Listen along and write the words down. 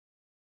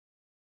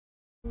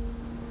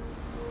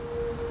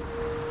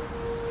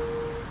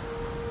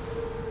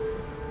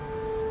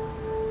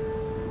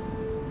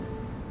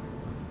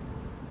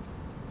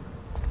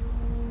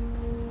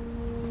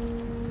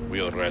We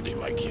are ready,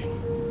 my king.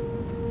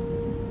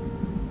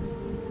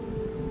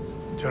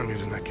 Tell me,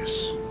 the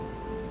Nekis.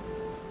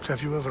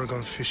 Have you ever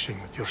gone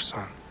fishing with your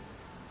son?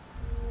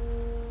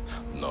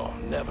 No,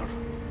 never.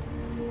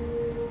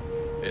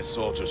 A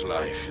soldier's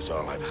life is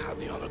all I've had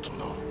the honor to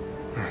know.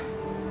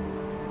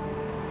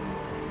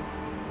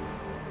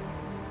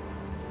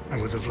 I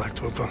would have liked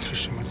to have gone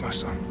fishing with my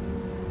son.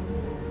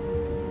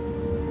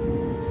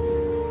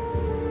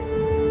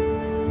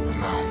 But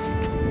now...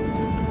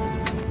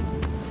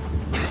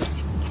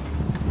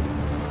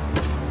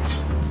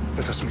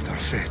 let us meet our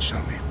fate,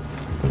 shall we?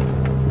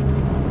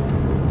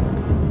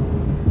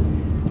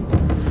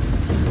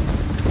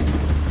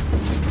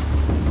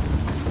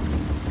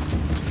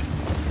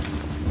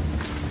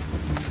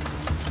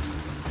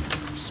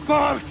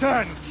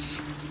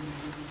 Spartans!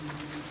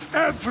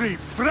 Every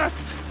breath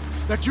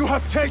that you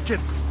have taken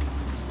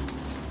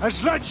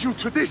has led you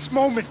to this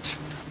moment.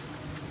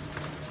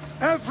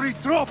 Every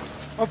drop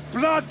of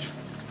blood,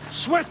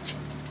 sweat,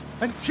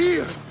 and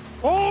tear,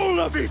 all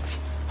of it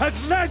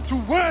has led to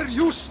where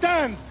you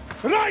stand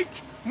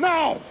right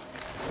now.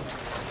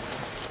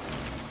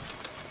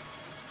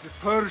 The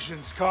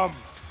Persians come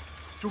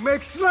to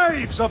make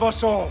slaves of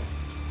us all.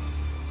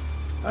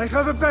 I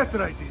have a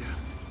better idea.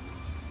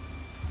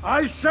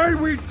 I say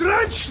we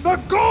drench the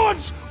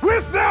gods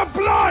with their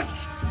blood!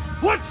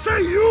 What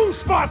say you,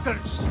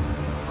 Spartans?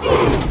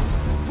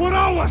 For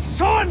our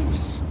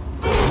sons!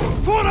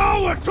 For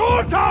our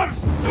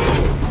daughters!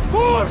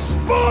 For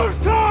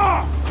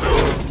Sparta!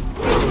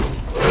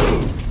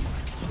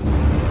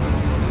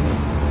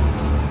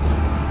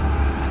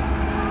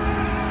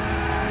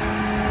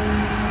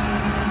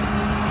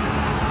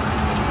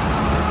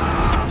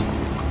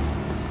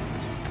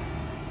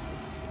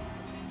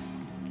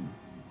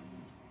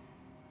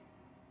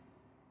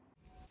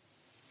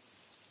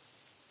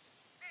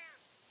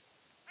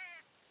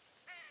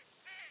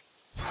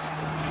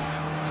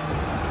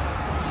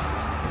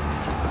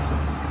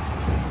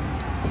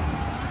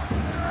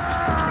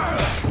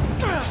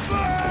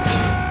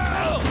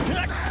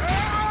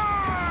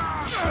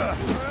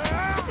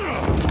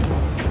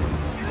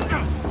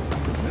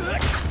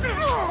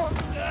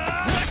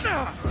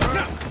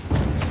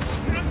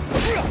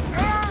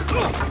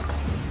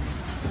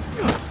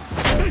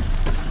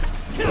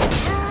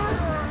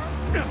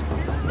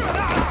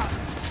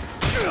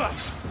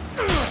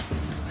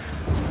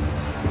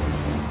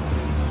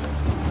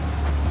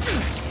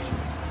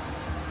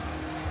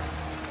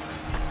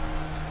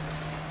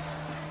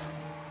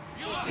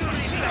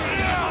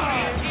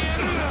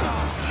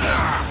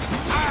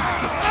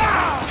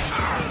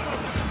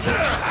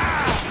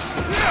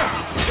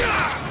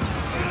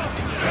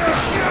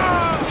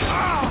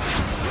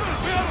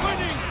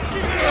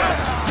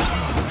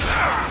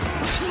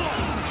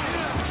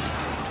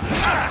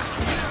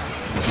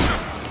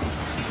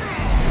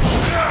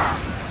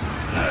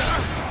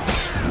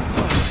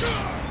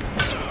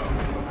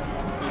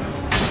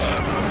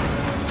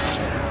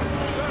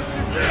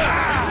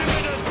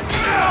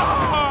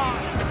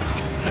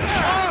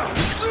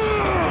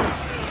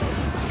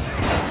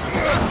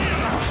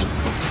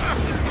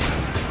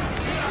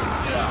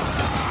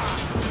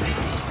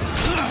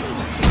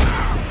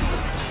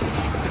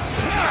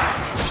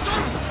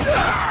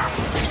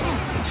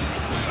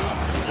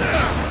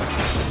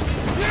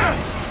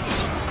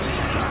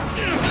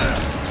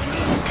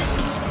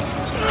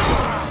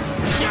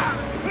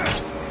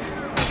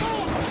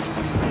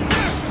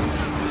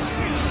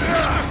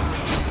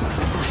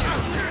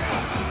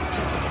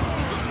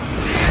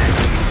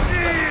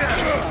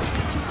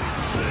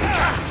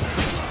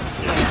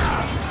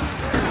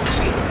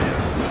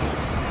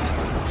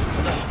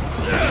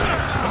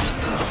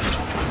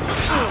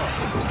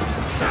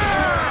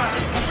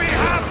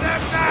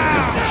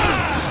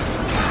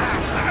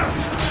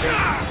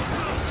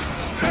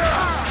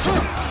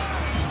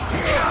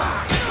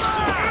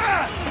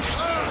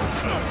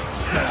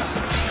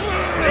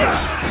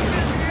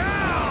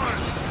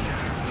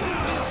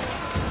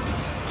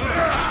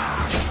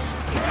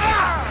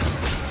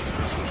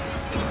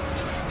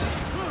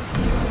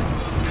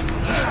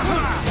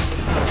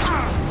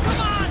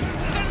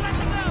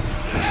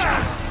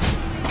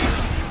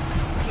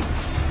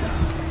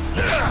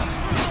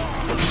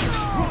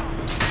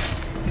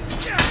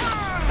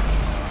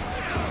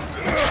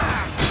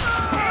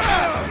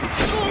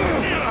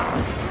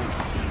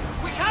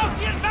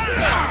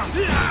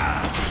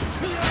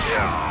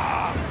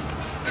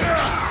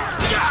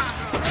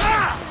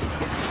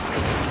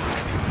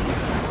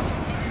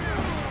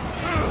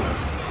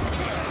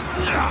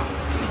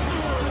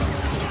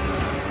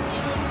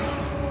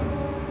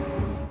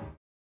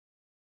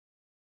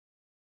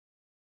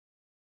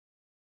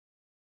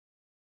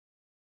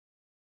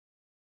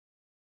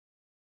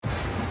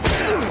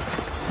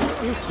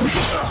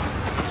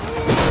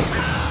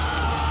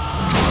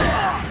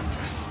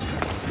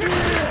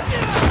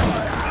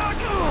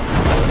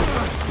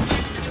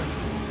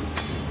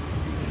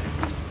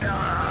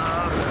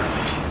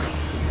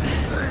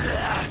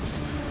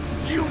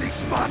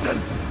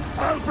 Spartan!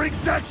 I'll bring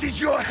Xerxes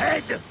your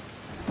head!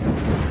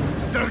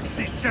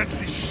 Xerxes sends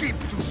his sheep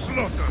to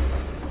slaughter.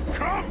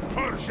 Come,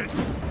 Persian!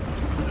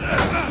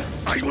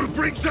 I will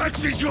bring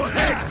Xerxes your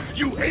head,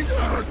 you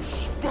ignorant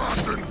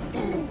Spartan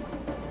fool!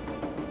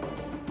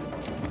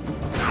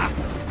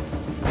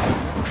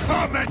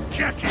 Come and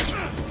get it!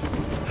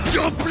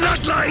 Your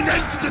bloodline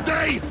ends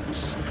today,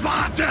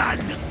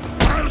 Spartan!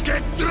 I'll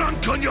get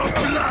drunk on your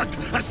blood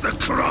as the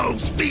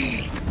crows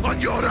feed on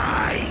your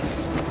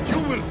eyes! You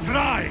will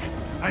try,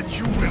 and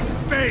you will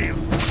fail!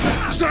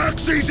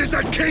 Xerxes is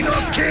the king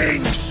of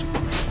kings!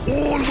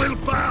 All will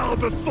bow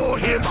before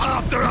him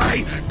after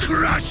I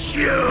crush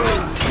you!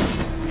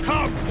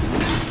 Come!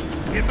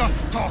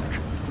 Enough talk!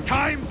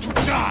 Time to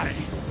die!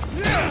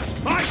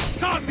 My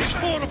son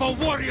is more of a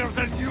warrior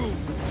than you!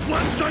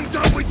 Once I'm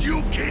done with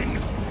you, king,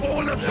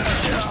 all of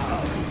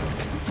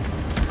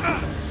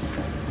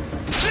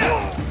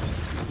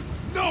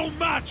No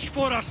match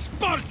for a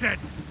Spartan!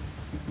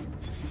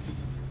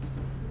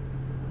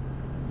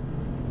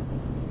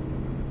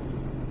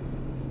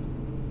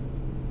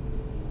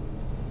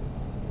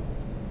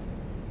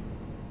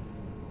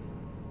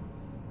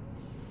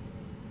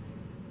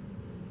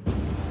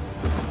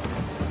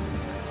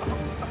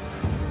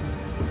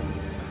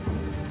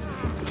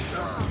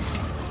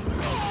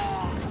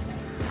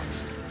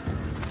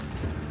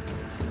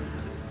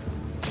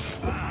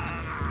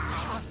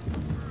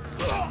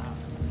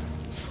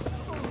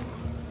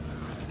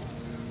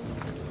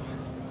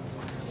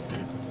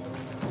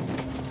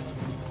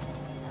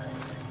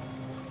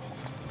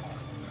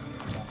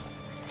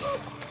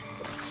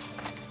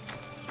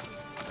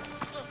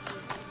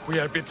 We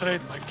are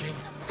betrayed, my king.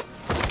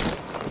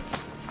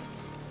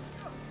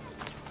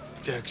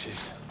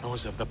 Xerxes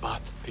knows of the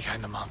path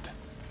behind the mountain.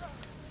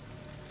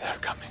 They are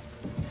coming.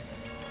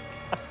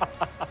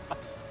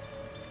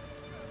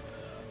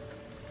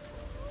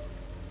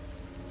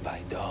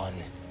 By dawn,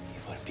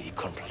 you will be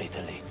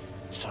completely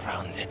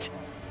surrounded.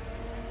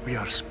 We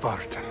are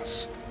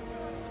Spartans.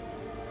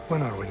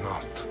 When are we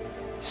not?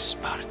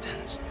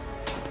 Spartans.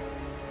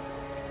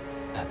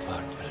 That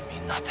word will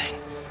mean nothing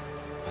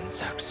when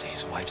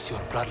Xerxes wipes your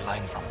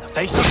bloodline from the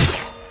face of...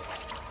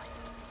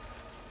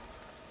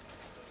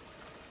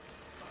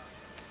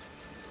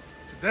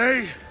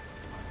 Today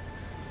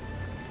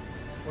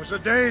was a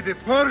day the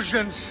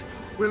Persians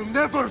will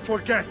never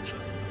forget.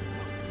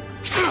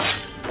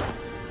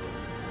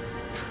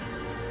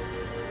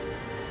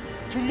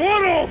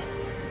 Tomorrow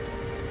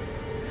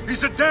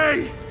is a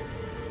day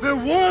the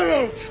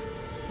world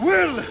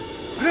will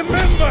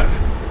remember.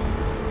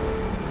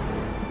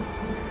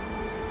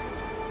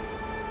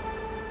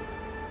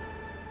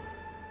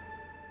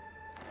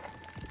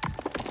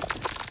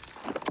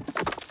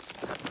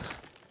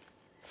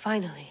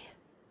 Finally.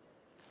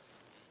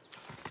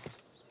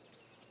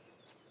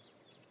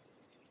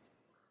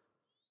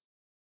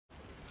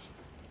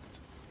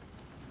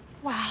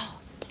 Wow,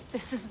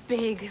 this is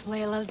big,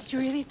 Layla. Did you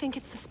really think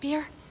it's the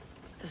spear?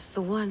 This is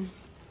the one.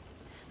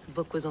 The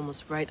book was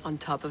almost right on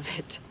top of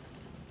it.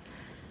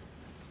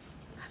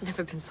 I've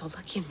never been so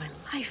lucky in my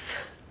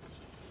life.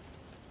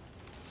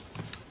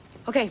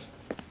 Okay,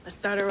 let's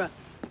start her up.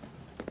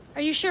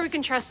 Are you sure we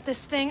can trust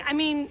this thing? I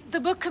mean, the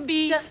book could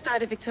be... Just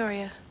started,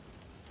 Victoria.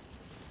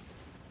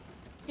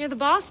 You're the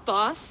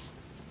boss.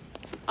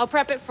 I'll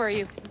prep it for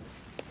you.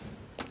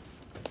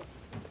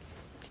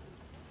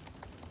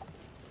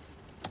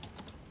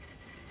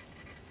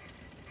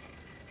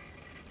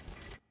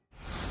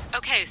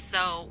 Okay,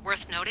 so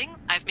worth noting,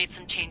 I've made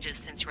some changes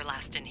since you were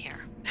last in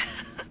here.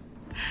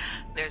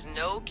 There's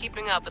no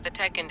keeping up with the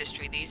tech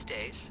industry these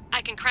days.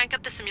 I can crank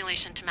up the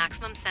simulation to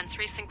maximum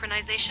sensory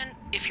synchronization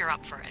if you're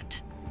up for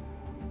it.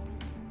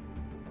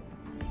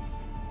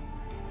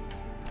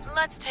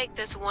 Let's take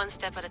this one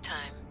step at a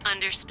time.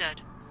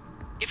 Understood.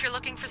 If you're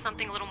looking for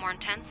something a little more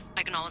intense,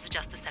 I can always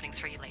adjust the settings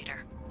for you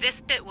later.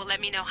 This bit will let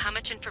me know how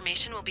much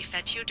information will be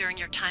fed to you during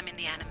your time in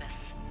the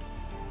Animus.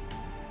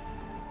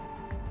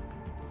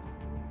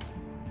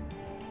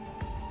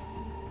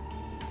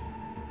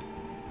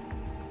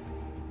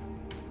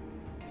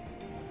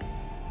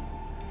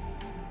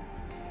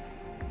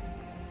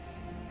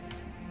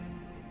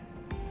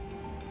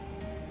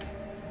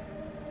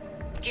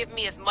 Give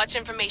me as much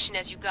information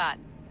as you got.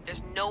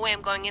 There's no way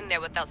I'm going in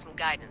there without some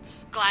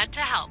guidance. Glad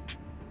to help.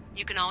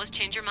 You can always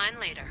change your mind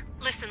later.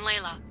 Listen,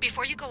 Layla,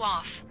 before you go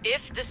off...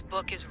 If this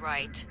book is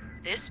right,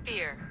 this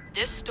spear,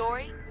 this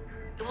story,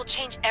 it will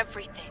change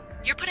everything.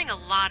 You're putting a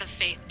lot of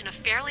faith in a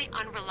fairly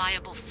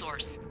unreliable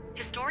source.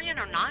 Historian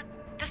or not,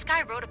 this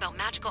guy wrote about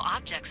magical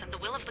objects and the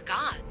will of the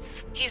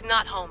gods. He's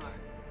not Homer.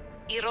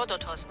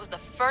 Herodotus was the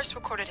first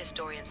recorded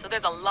historian, so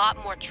there's a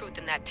lot more truth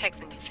in that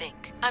text than you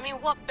think. I mean,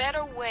 what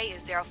better way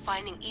is there of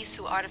finding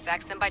Isu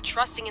artifacts than by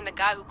trusting in the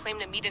guy who claimed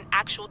to meet an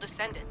actual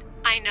descendant?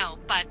 I know,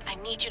 but... I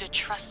need you to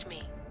trust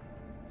me.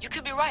 You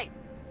could be right.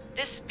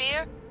 This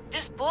spear,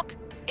 this book,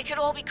 it could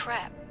all be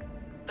crap.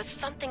 But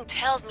something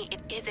tells me it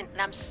isn't,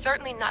 and I'm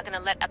certainly not gonna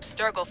let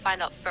Abstergo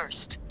find out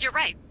first. You're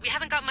right. We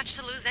haven't got much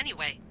to lose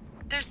anyway.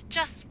 There's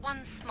just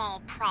one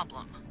small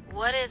problem.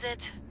 What is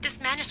it?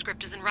 This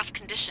manuscript is in rough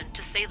condition,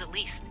 to say the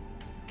least.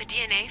 The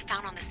DNA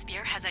found on the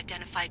spear has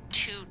identified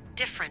 2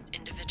 different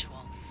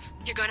individuals.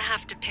 You're gonna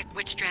have to pick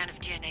which strand of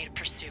DNA to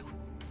pursue.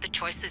 The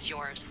choice is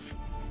yours.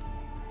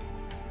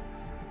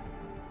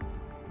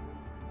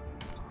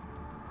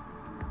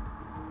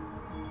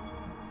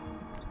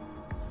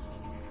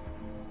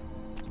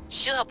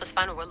 She'll help us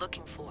find what we're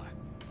looking for.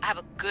 I have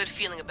a good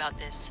feeling about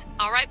this.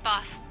 All right,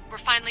 boss. We're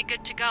finally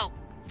good to go.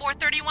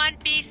 431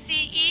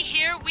 BCE,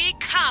 here we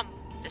come!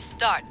 The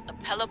start of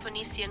the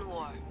Peloponnesian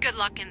War. Good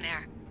luck in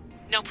there.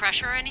 No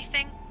pressure or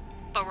anything,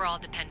 but we're all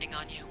depending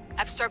on you.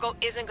 Abstergo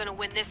isn't gonna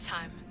win this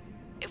time.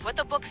 If what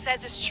the book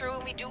says is true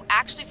and we do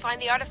actually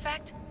find the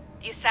artifact,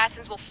 the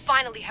assassins will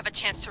finally have a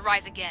chance to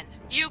rise again.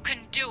 You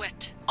can do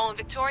it! Oh, and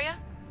Victoria?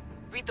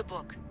 Read the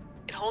book.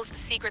 It holds the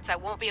secrets I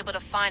won't be able to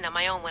find on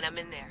my own when I'm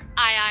in there.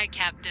 Aye, aye,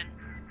 Captain.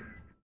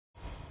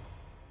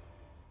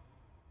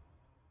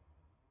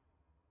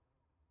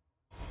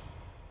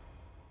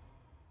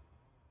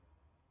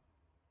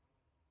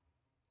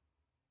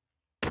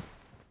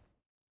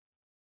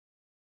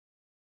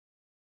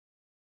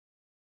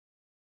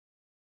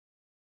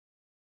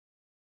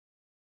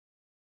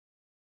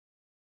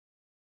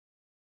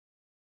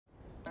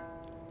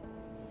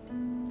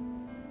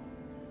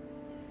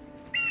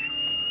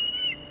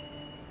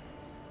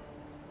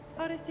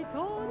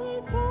 Arestitoni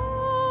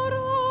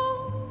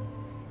toro,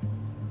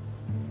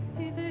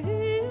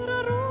 idehira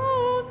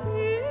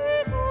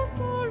rositos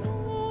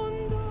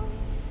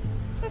tolondas,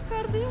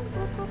 efcardios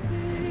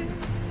proscopir,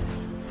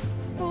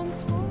 ton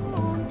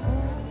svon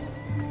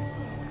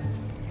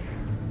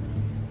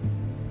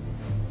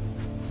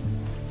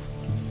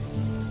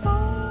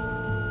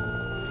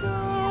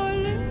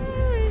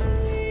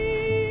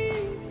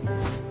Pagalese,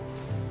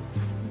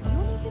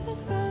 yom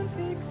kitas ben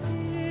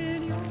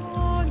fixiliones.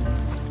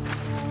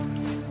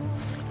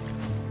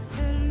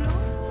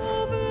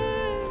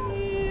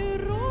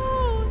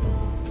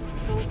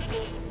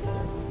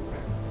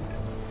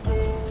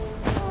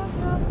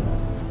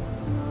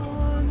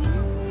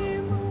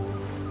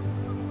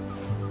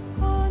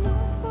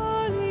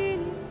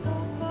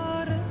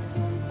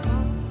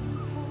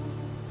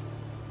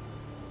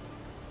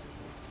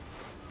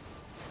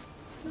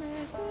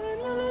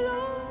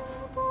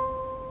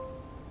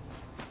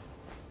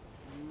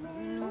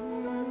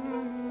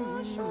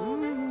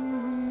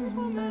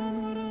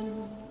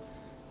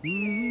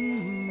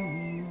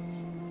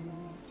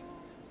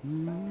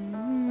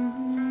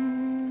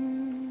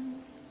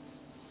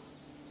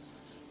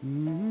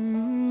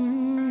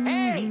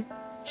 Hey!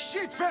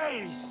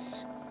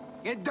 Shitface!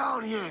 Get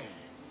down here!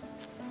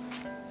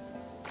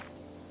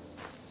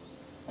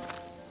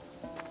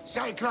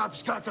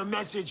 Cyclops got a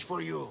message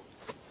for you.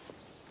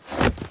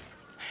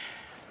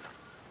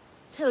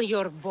 Tell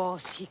your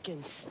boss he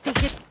can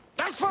stick it.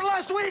 That's for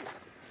last week!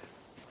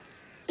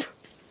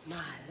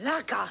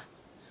 Malaka!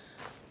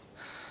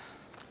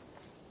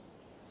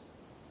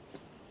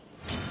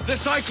 The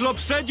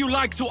Cyclops said you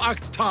like to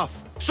act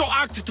tough, so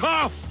act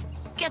tough!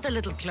 Get a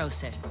little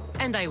closer,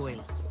 and I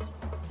will.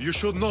 You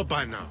should know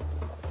by now.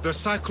 The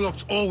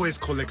Cyclops always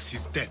collects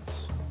his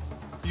debts.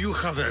 You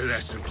have a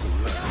lesson to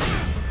learn.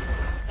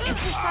 If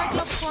the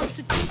Cyclops wants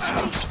to teach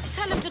me,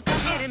 tell him to come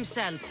here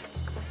himself.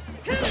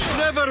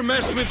 Never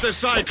mess with the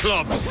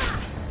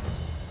Cyclops!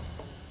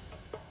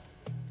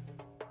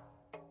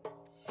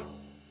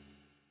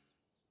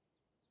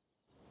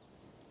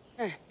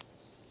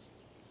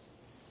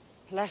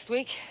 Last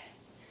week?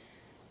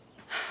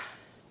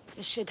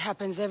 This shit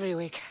happens every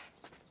week.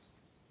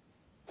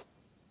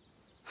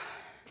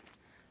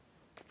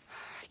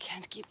 I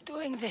can't keep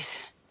doing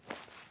this.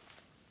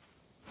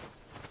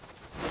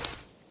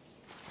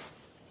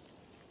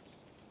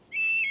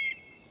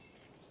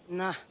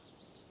 Nah.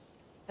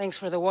 Thanks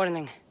for the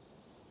warning.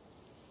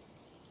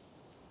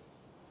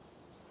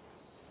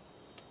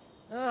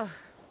 Oh.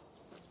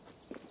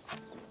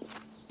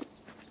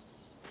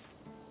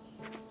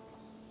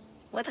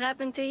 What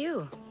happened to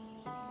you?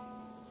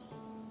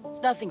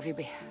 It's nothing,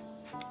 Phoebe.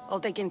 All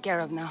taken care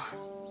of now.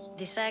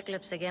 The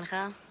Cyclops again,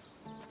 huh?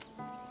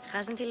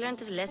 Hasn't he learned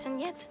his lesson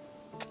yet?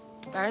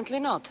 Apparently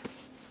not.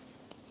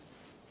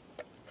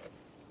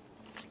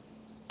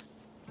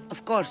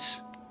 Of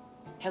course.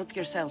 Help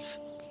yourself.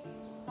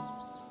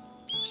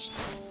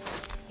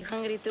 You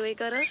hungry too,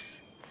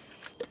 Icarus?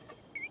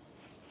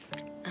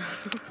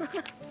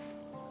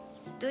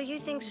 Do you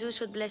think Zeus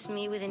would bless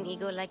me with an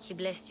ego like he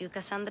blessed you,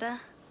 Cassandra?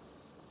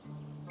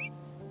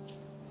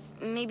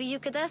 Maybe you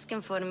could ask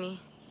him for me.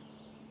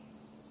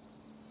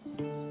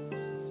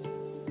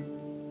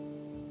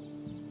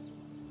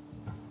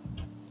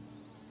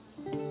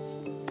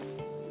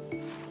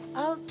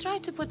 I'll try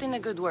to put in a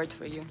good word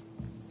for you.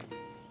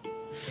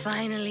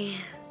 Finally.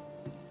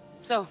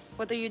 So,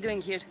 what are you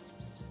doing here?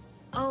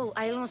 Oh,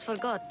 I almost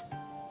forgot.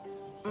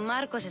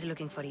 Marcos is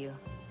looking for you.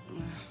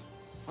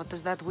 What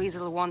does that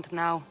weasel want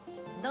now?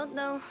 Don't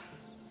know.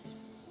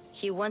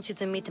 He wants you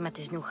to meet him at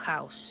his new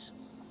house.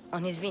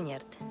 On his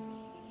vineyard.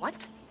 What?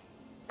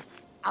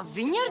 A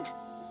vineyard?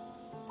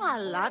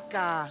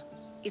 Malaka.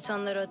 It's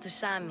on the road to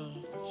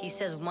Sami. He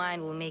says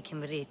wine will make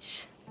him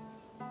rich.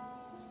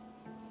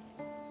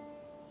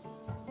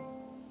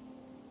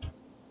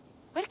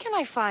 Where can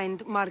I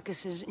find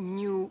Marcus's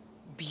new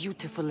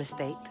beautiful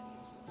estate.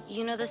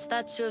 You know the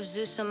statue of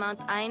Zeus on Mount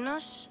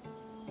Ainos?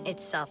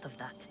 It's south of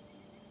that.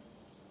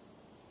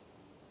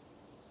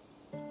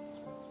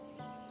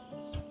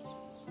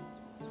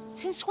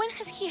 Since when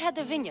has he had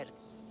a vineyard?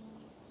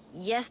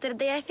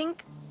 Yesterday, I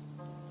think.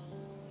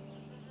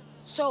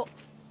 So,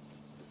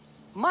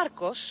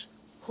 Marcos,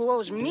 who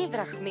owes me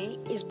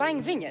drachmi, is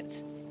buying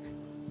vineyards.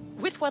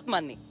 With what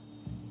money?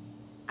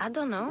 I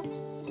don't know.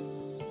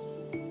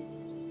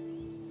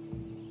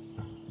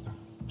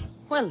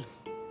 Well,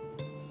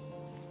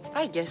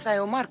 I guess I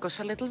owe Marcos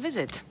a little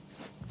visit.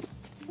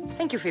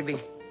 Thank you, Phoebe.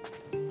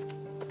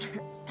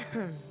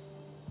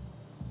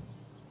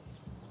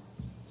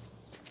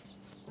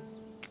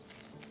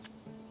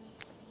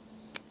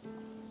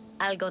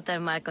 I'll go tell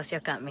Marcos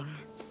you're coming.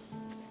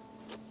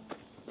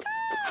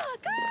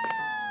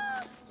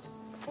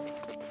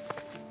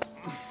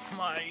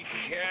 My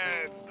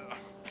head.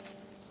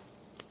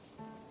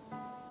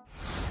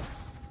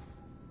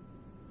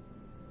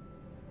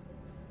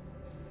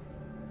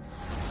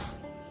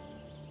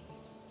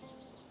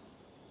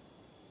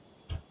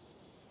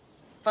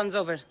 Fun's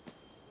over.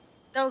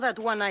 Tell that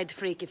one-eyed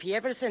freak if he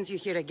ever sends you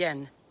here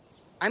again,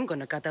 I'm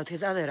gonna cut out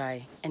his other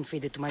eye and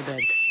feed it to my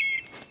bird.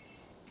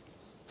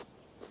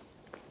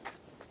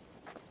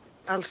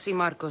 I'll see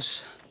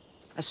Marcos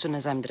as soon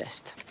as I'm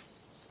dressed.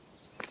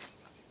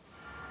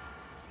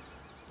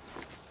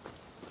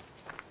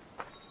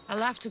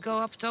 I'll have to go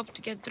up top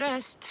to get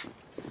dressed.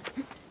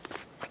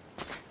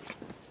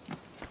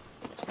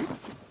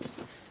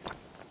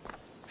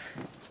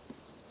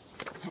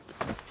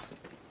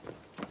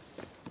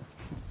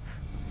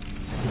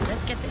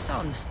 Let's get this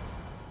on.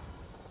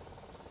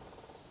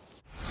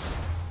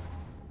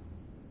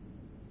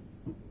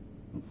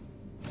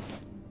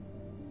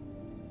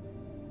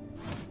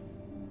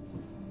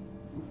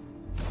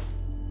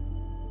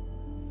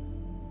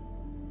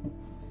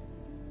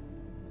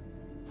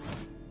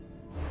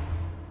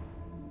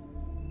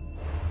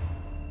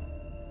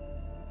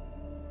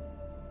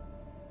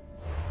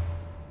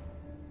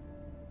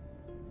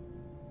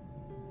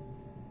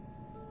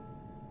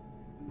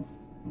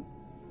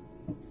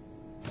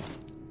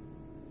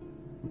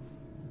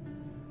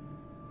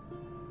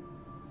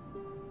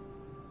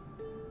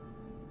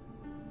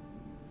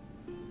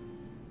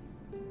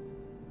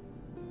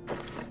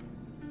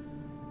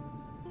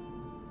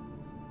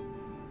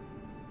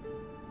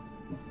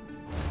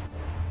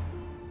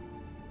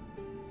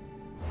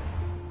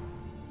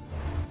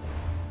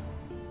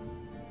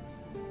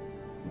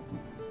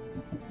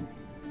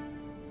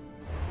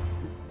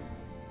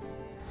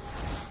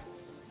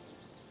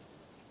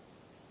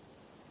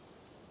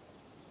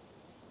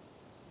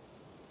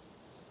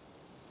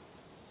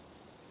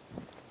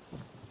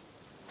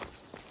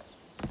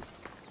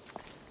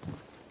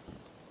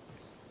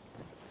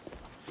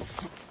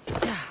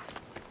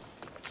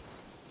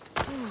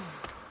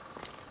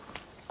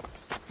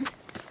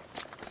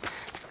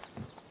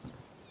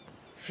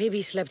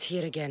 Phoebe slept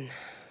here again.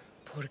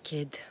 Poor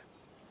kid.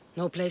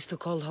 No place to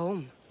call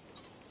home.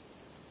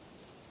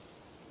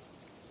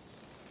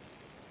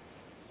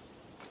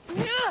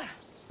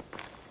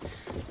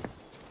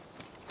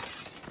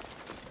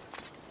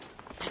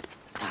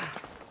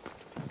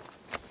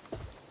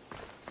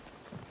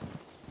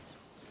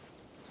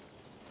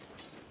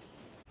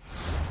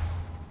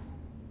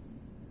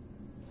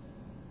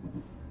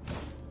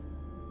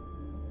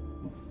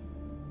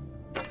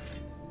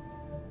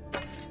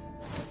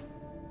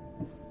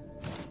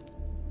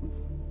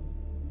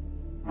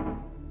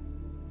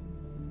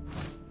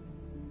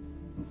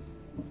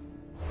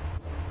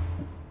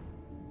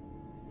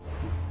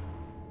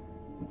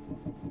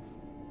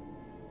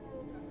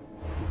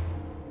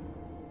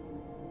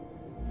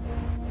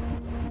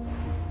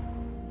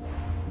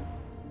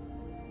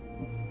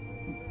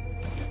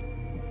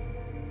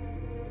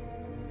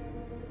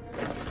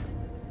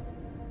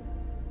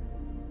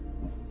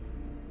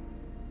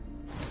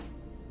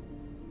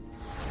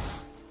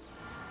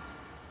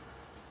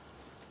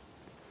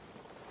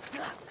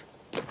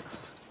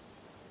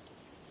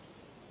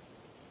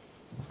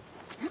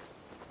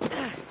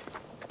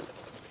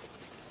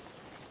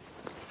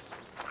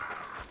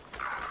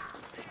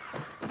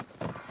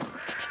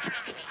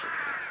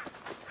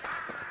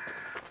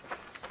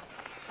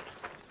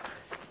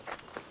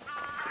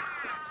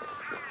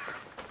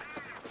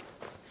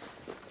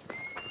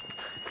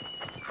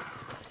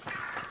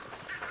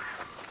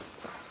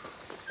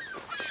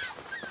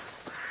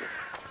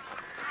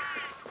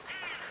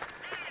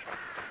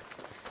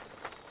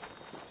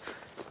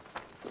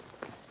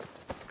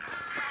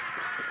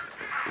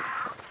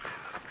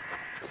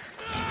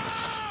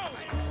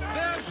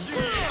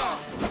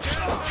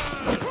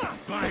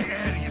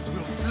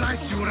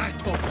 You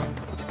right open.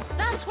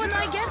 That's what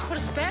I get for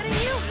sparing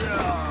you?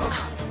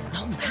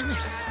 No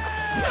manners.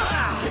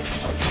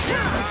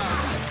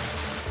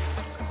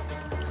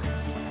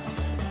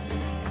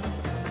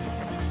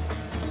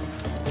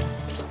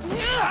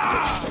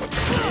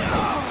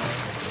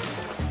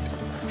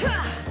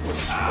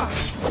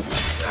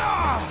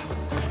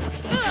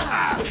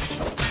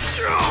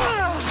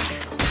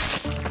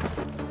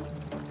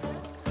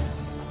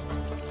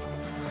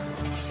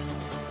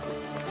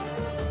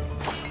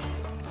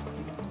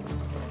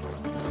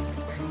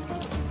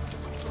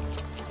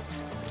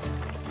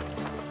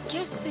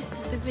 guess this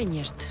is the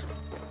vineyard.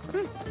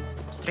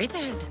 Straight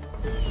ahead.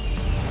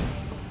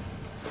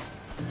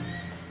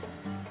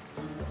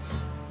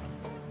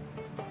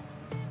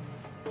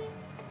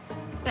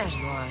 There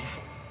you are.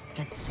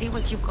 Let's see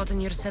what you've gotten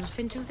yourself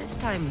into this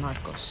time,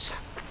 Marcos.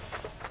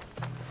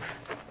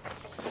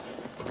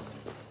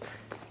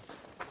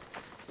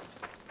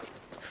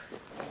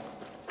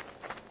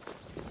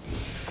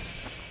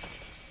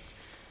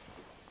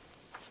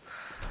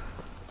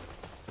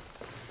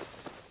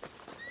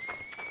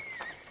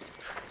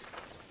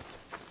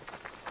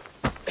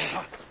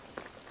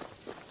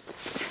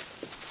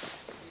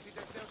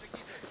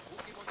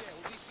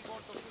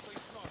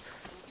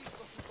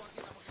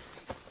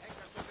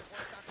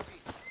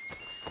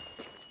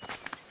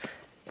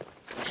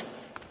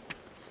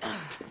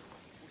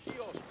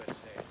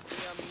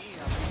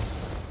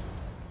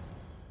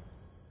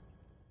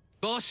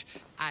 Boss,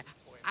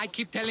 I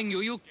keep telling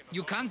you,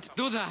 you can't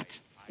do that.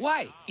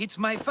 Why? It's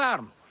my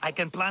farm. I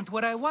can plant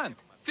what I want.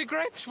 The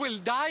grapes will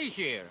die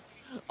here.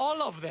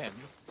 All of them.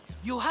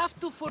 You have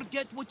to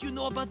forget what you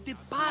know about the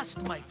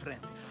past, my friend.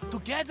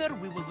 Together,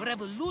 we will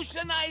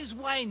revolutionize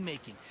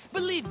winemaking.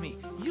 Believe me,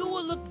 you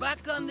will look back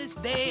on this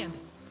day and...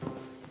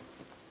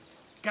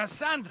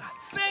 Cassandra,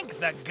 thank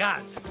the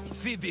gods.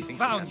 Phoebe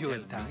found you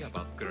in time.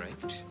 About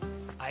grapes?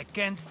 I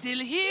can still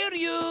hear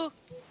you.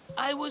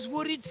 I was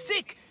worried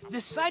sick.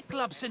 The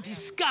Cyclops sent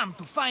his scum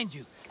to find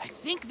you. I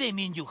think they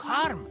mean you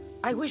harm.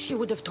 I wish you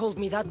would have told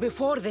me that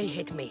before they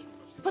hit me.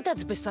 But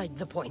that's beside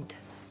the point.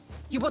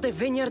 You bought a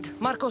vineyard,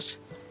 Marcos?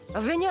 A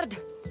vineyard?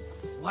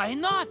 Why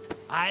not?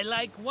 I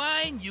like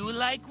wine, you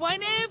like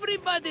wine,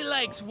 everybody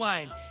likes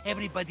wine.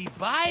 Everybody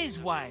buys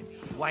wine.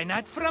 Why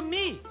not from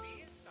me?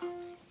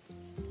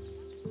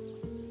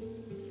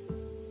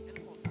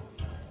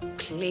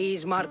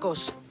 Please,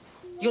 Marcos.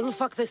 You'll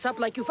fuck this up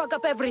like you fuck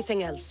up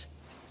everything else.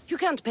 You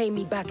can't pay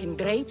me back in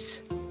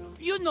grapes.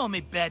 You know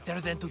me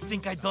better than to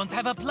think I don't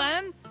have a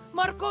plan.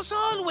 Marcos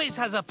always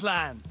has a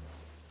plan.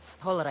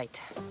 All right.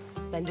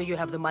 Then do you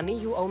have the money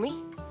you owe me?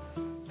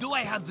 Do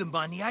I have the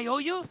money I owe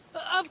you?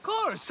 Of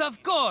course,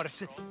 of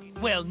course.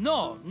 Well,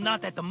 no,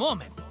 not at the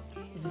moment.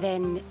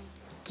 Then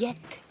get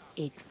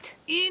it.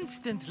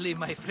 Instantly,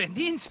 my friend,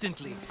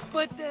 instantly.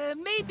 But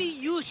maybe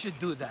you should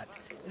do that.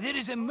 There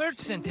is a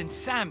merchant in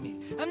Sami.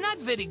 I'm not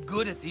very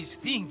good at these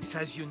things,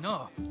 as you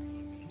know.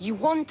 You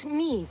want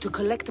me to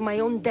collect my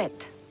own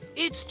debt?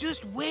 It's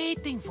just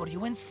waiting for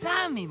you in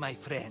Sami, my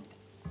friend.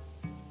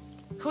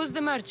 Who's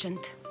the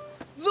merchant?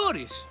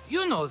 Duris.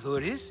 You know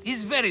Duris.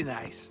 He's very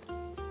nice.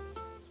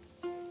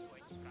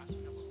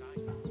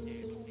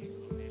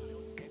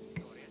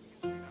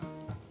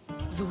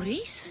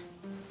 Duris?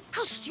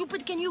 How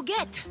stupid can you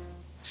get?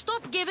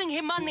 Stop giving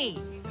him money!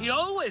 He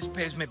always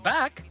pays me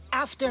back.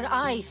 After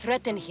I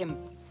threaten him.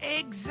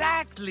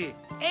 Exactly.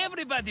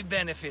 Everybody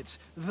benefits.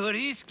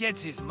 Duris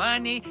gets his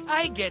money,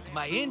 I get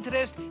my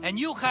interest, and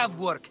you have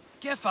work.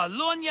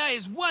 Kefalonia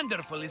is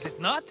wonderful, is it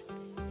not?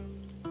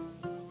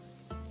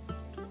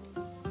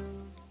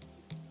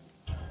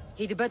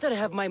 He'd better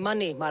have my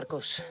money,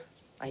 Marcos.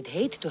 I'd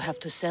hate to have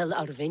to sell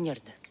our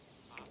vineyard.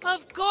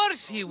 Of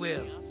course he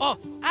will. Oh,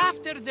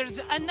 after there's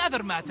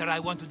another matter I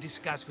want to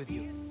discuss with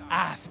you.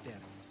 After.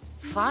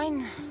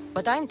 Fine,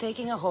 but I'm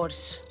taking a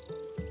horse.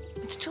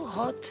 It's too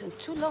hot and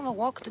too long a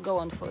walk to go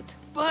on foot.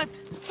 But...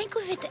 think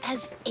of it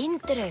as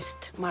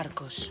interest,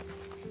 Marcos.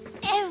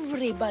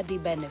 Everybody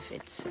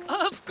benefits.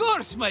 Of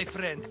course, my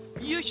friend.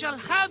 You shall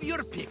have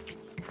your pick.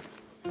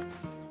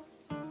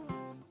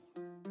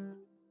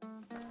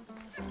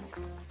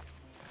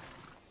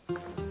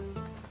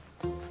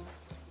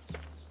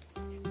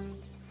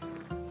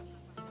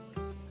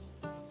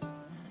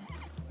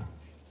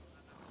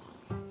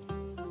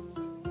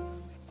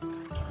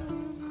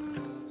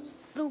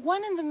 The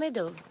one in the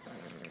middle.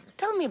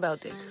 Tell me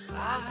about it.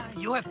 Ah,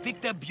 you have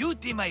picked a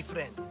beauty, my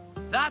friend.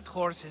 That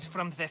horse is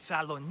from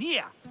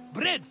Thessalonia,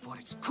 bred for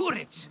its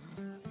courage.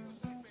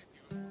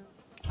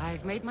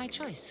 I've made my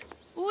choice.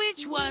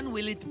 Which one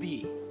will it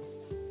be?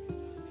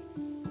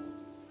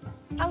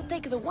 I'll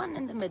take the one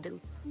in the middle.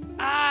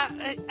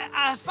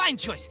 Fine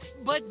choice.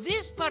 But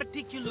this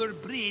particular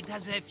breed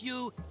has a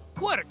few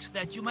quirks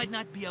that you might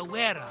not be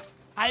aware of.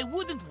 I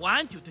wouldn't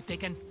want you to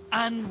take an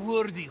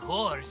unworthy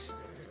horse.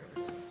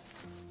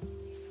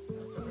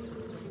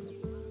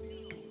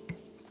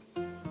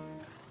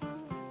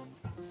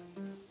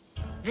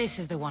 This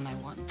is the one I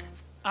want.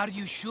 Are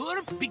you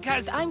sure?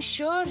 Because... I'm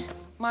sure,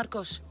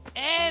 Marcos.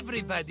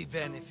 Everybody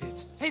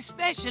benefits,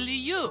 especially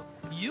you.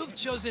 You've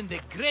chosen the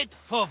great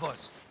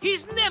Phobos.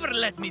 He's never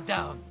let me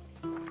down.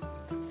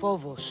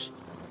 Phobos.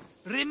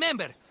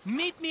 Remember,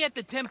 meet me at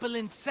the temple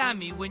in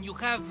Sami when you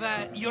have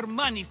your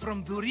money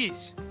from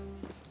Duris.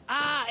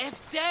 Ah,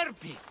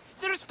 Efterpi.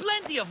 There's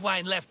plenty of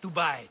wine left to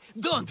buy.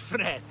 Don't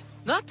fret.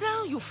 Not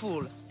now, you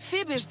fool.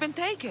 Phoebe's been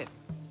taken.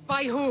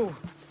 By who?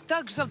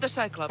 Thugs of the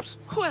Cyclops.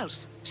 Who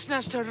else?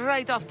 Snatched her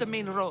right off the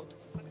main road.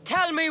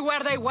 Tell me where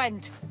they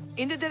went.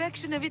 In the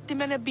direction of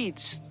Itimena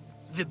Beach.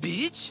 The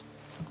beach?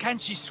 Can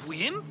she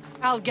swim?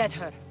 I'll get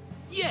her.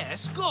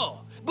 Yes, go.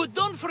 But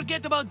don't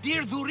forget about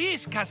dear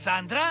Duris,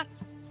 Cassandra.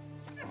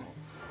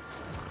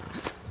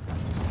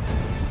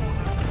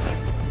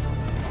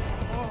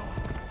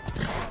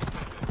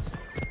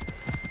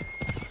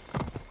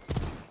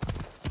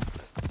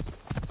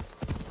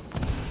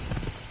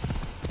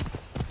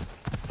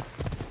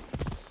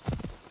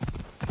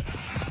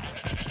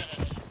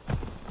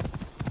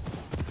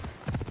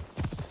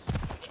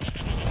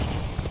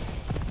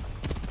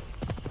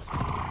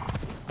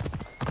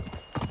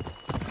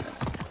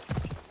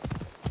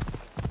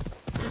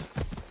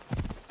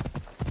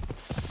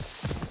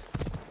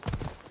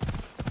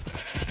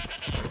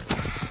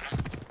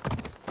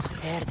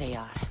 There they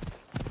are.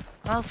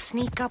 I'll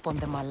sneak up on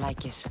them,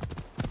 Malakis.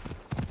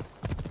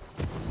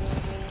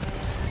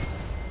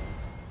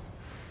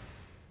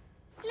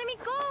 Let me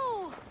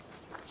go!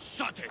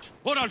 Shut it,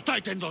 or I'll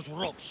tighten those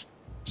ropes.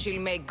 She'll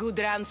make good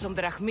ransom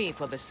drachmi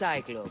for the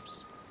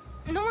Cyclops.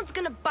 No one's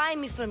gonna buy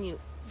me from you.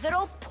 They're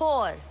all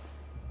poor.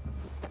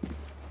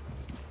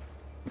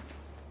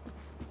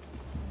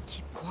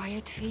 Keep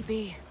quiet,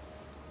 Phoebe.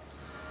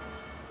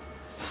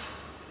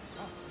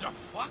 The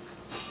fuck?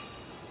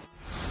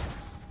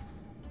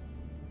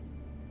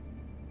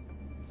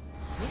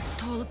 This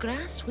tall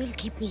grass will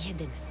keep me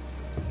hidden.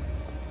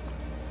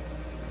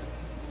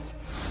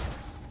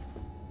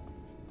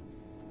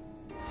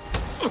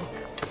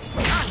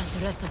 Let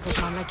the rest of those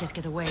Malakis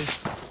get away.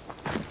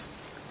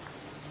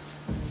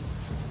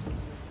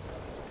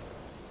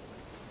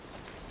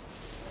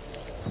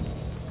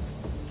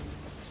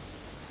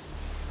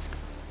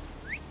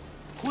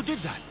 Who did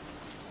that?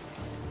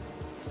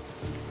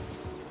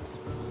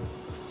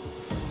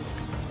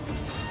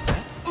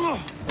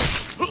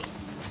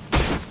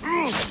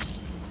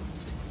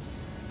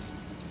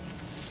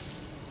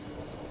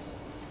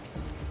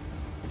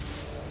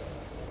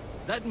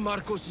 That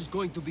Marcos is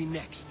going to be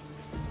next.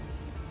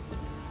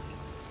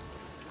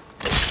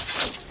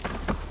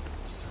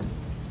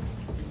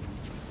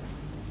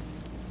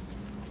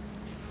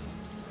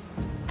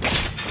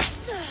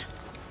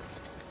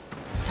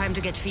 Time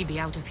to get Phoebe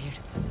out of here.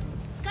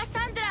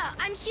 Cassandra,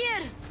 I'm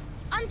here!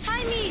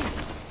 Untie me!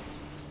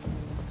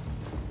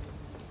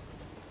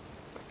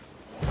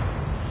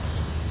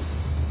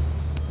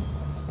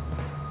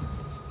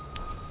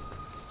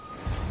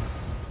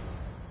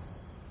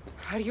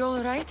 Are you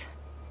all right?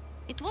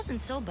 It wasn't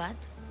so bad.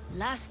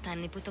 Last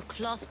time they put a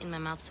cloth in my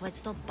mouth so I'd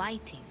stop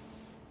biting.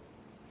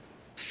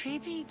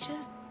 Phoebe,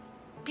 just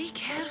be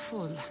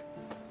careful.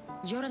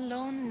 You're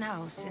alone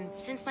now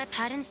Since my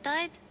parents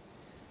died?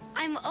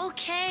 I'm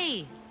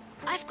okay.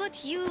 I've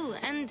got you,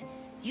 and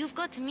you've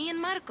got me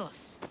and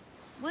Marcos.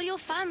 We're your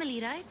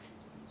family, right?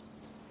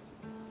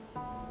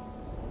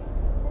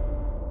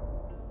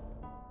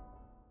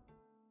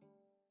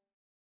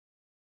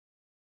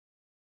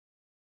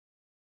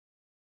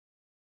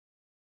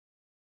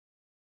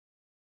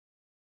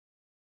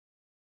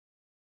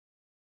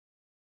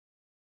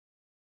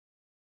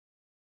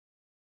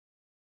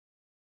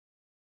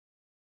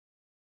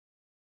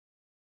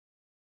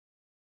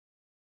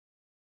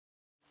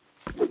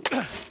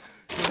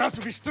 You have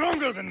to be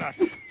stronger than that.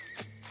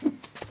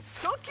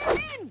 Don't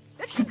give in!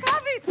 Let him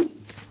have it!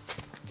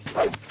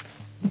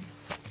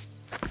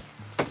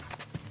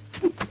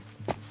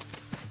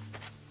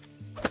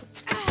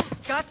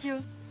 Got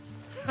you.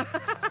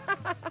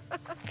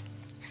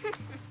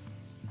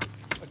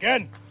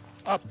 Again,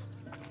 up.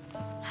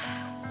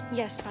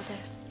 Yes, Father.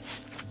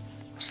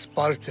 A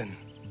Spartan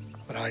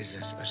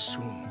rises as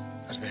soon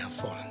as they have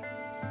fallen.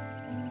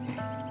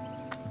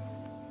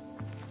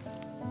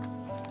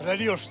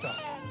 Ready your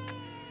stuff.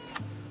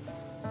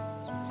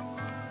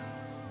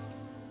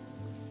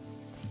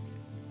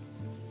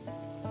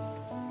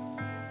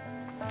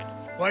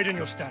 Widen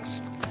your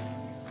stance.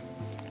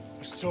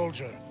 A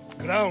soldier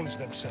grounds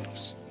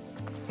themselves.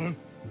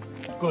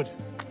 Good.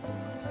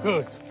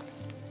 Good.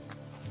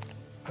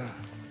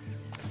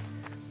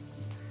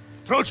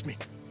 Approach me.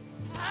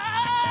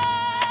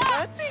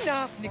 That's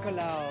enough,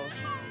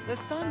 Nikolaos. The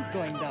sun's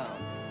going down.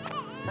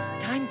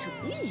 Time to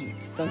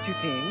eat, don't you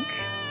think?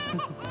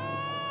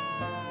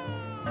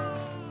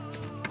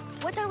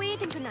 What are we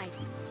eating tonight?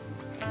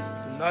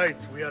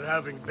 Tonight we are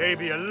having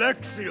baby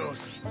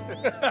Alexios.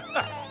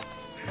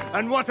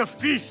 And what a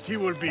feast he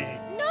will be.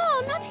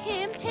 No, not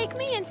him. Take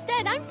me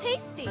instead. I'm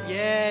tasty.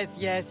 Yes,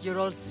 yes, you're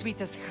all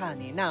sweet as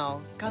honey.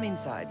 Now, come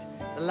inside.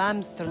 The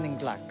lamb's turning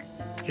black.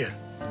 Here.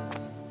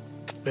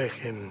 Lay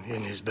him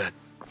in his bed.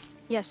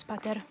 Yes,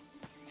 Pater.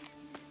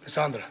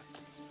 Cassandra.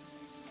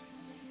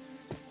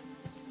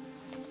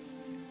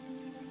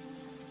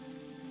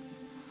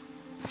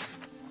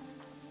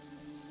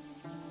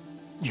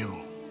 You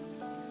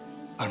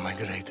are my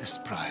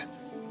greatest pride.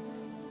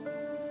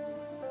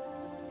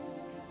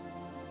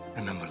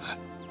 Remember that.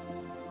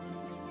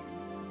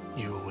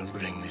 You will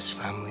bring this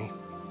family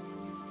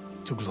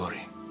to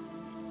glory.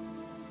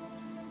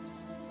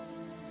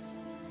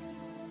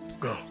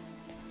 Go.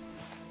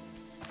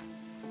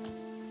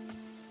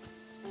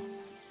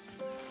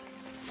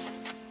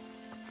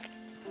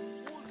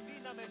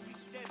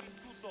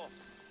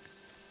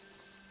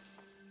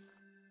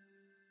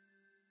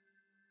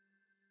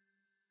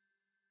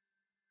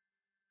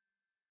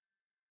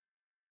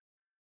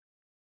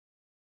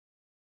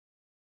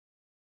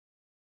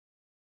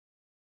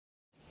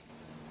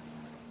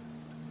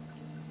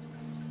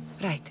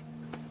 Right.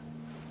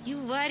 You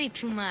worry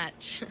too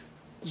much.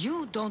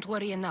 You don't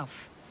worry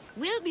enough.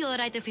 We'll be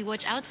alright if we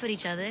watch out for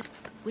each other.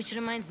 Which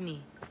reminds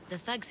me, the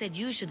thug said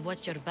you should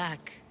watch your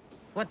back.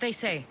 What they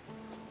say?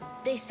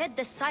 They said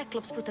the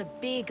Cyclops put a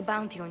big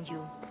bounty on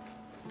you.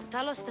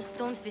 Talos the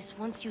Stonefist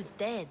wants you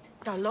dead.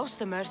 Talos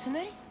the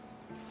mercenary?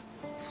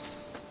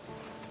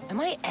 Am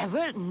I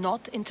ever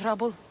not in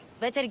trouble?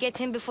 Better get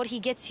him before he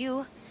gets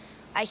you.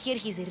 I hear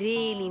he's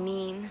really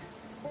mean.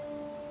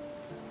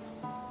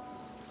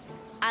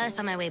 I'll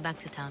find my way back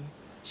to town.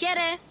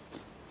 Here!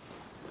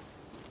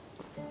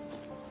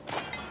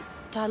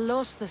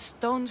 Talos the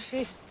Stone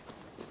Fist.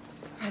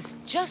 That's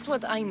just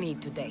what I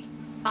need today.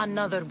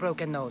 Another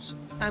broken nose.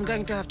 I'm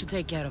going to have to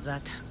take care of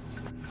that.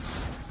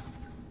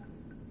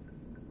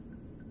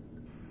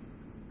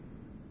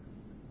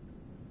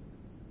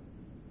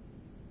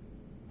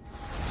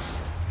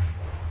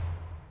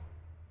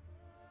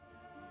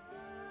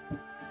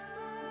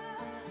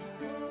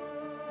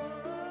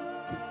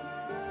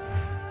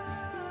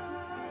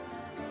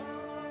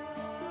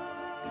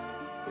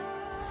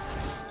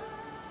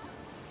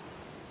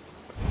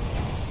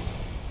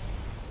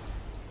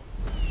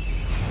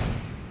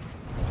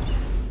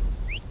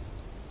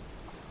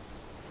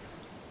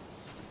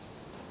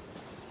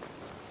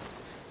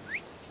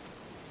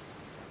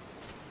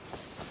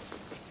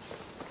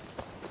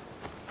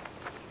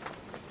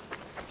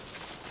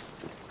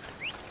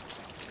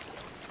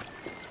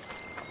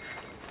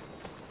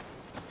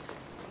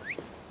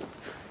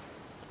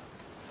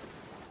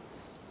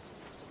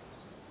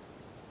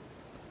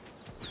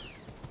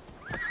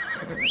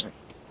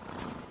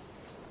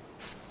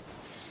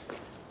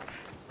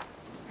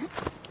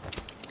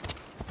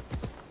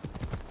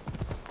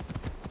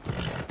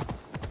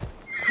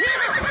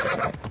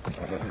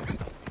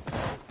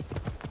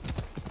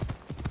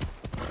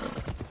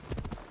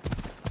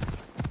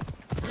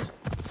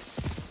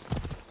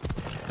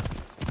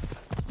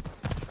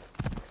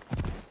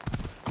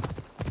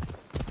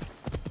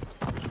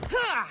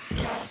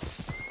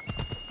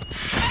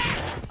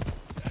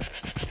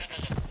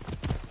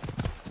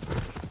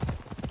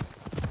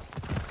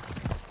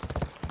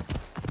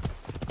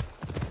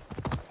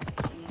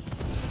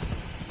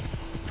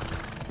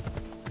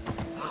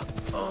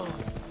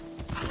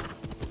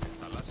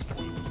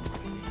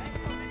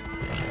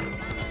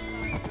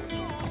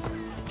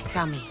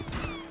 Sammy,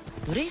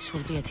 Doris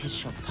will be at his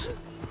shop.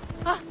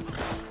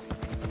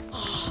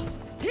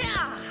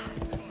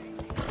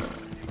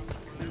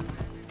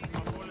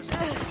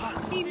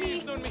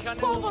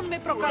 Φόβον με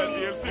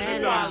προκαλείς.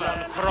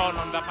 Έλα.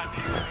 Χρόνων τα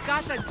πανίδια.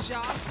 Got a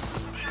job.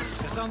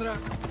 Cassandra,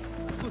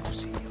 good to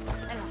see you.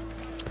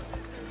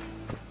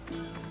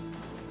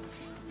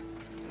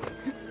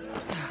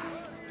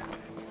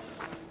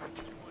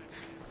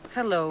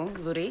 Hello,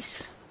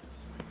 Doris.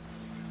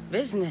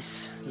 Business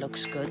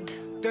looks good.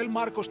 Tell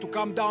Marcos to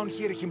come down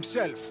here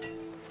himself,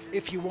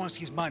 if he wants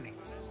his money.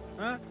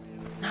 Huh?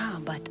 No,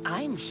 but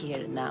I'm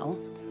here now.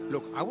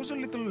 Look, I was a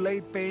little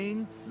late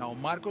paying. Now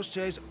Marcos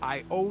says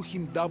I owe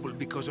him double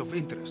because of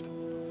interest.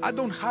 I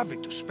don't have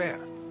it to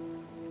spare.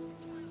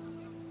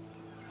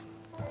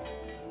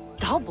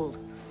 Double?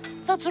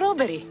 That's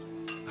robbery.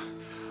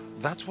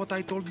 That's what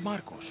I told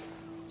Marcos.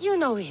 You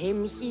know him,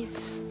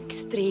 he's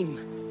extreme.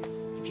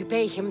 If you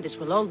pay him, this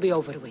will all be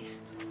over with.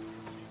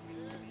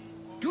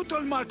 You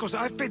told Marcos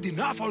I've paid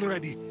enough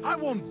already. I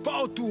won't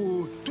bow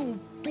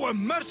to a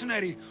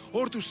mercenary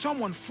or to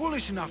someone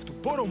foolish enough to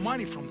borrow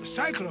money from the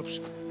Cyclops.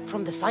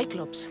 From the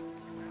Cyclops?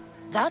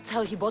 That's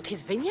how he bought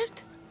his vineyard?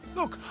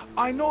 Look,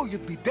 I know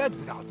you'd be dead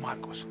without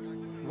Marcos.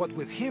 What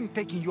with him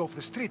taking you off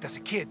the street as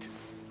a kid.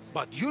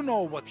 But you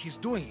know what he's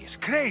doing is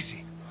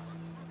crazy.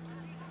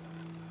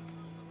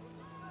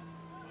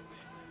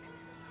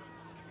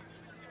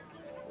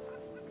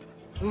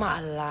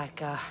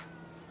 Malaka.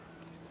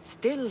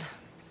 Still,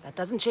 that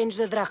doesn't change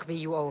the drachma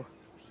you owe.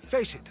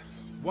 Face it,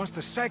 once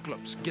the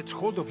Cyclops gets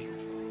hold of you,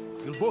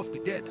 you'll both be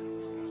dead.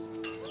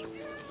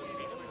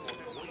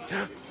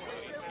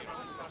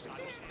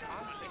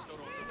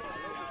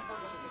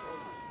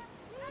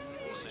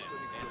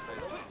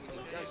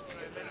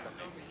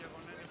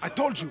 I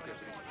told you,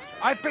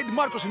 I've paid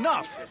Marcos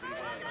enough.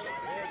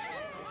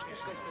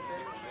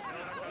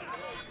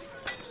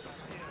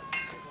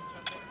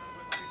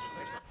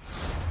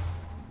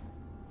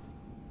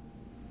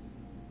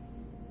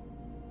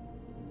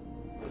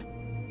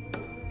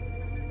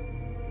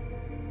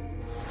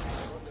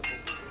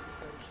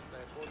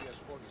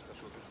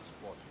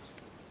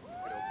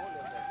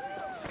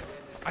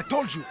 I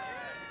told you,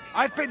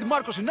 I've paid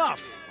Marcos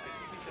enough.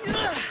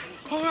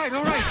 All right.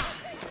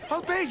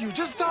 I'll pay you,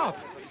 just stop.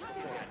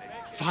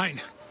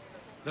 Fine.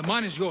 The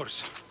money's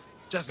yours.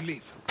 Just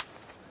leave.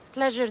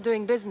 Pleasure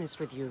doing business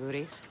with you,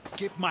 Doris.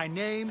 Keep my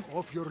name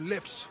off your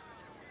lips.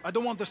 I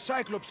don't want the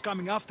Cyclops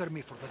coming after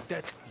me for the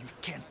debt you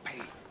can't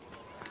pay.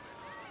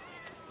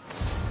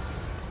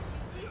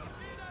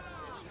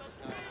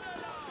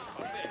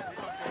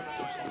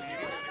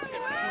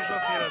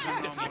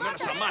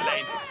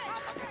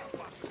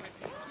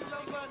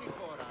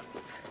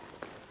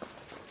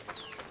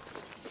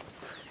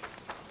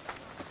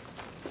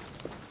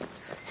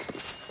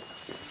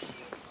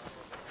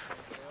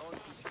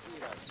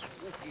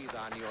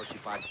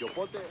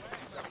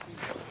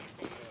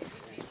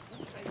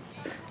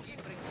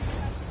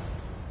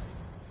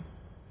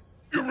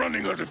 You're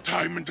running out of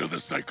time until the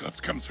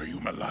Cyclops comes for you,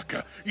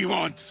 Malaka. He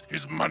wants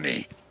his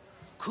money.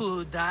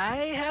 Could I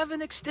have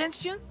an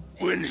extension?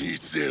 When he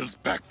sails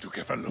back to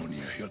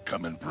Kefalonia, he'll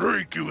come and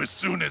break you as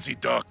soon as he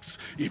docks,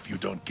 if you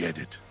don't get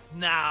it.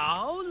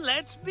 Now,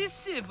 let's be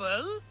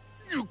civil.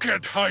 You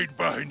can't hide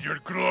behind your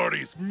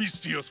glorious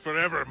Mistios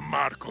forever,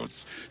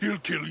 Marcos. He'll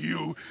kill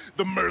you,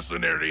 the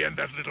mercenary, and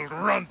that little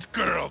runt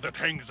girl that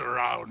hangs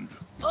around.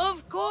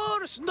 Of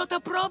course, not a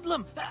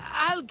problem.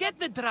 I'll get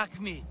the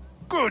drachmi.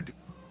 Good.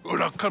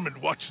 Or I'll come and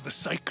watch the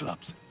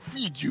Cyclops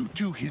feed you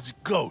to his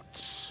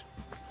goats.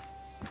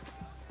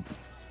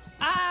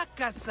 Ah,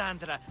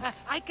 Cassandra,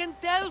 I can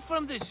tell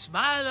from the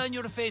smile on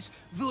your face,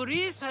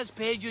 Duris has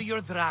paid you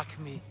your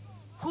drachmi.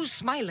 Who's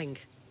smiling?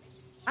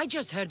 I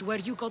just heard where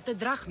you got the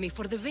drachmi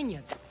for the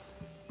vineyard.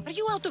 Are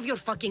you out of your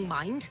fucking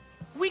mind?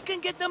 We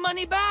can get the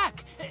money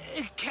back,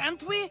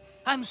 can't we?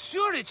 I'm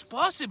sure it's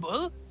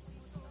possible.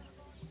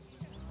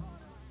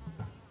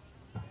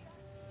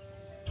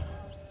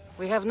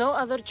 We have no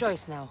other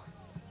choice now.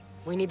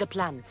 We need a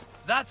plan.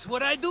 That's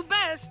what I do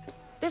best.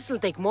 This'll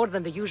take more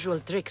than the usual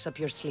tricks up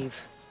your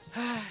sleeve.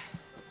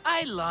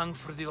 I long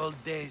for the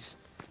old days.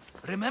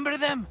 Remember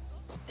them?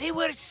 They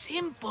were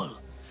simple.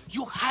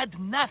 You had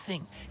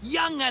nothing,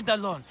 young and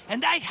alone,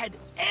 and I had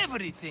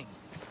everything.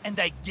 And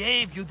I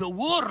gave you the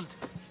world,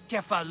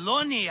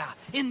 Kefalonia,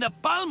 in the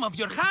palm of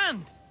your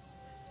hand.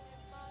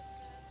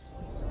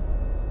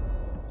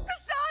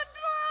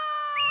 Cassandra!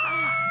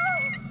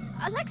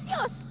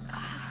 Alexios!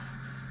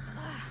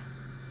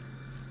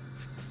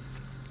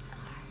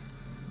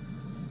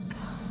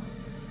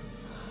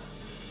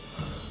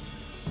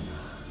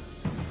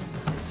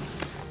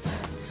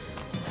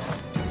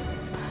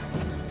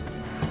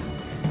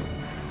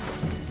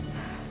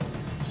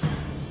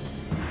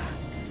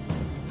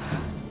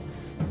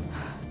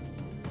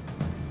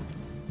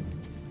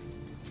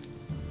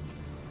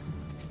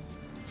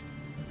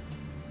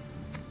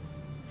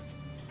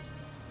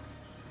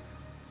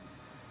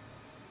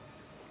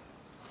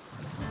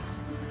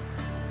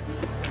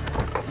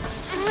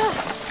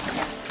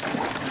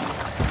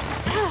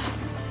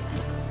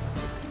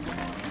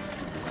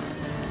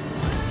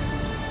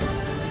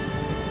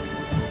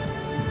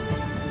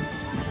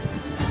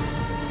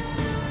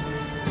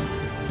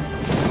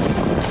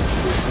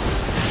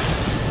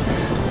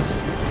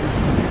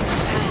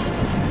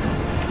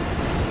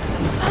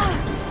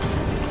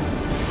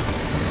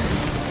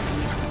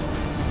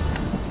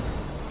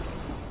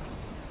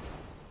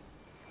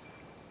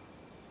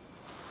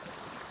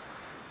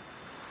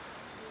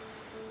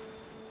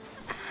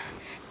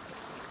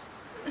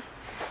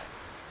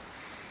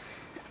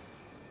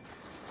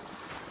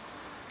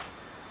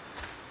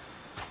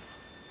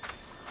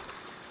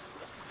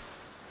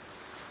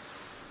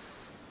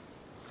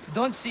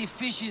 Don't see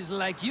fishes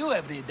like you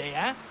every day,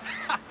 huh?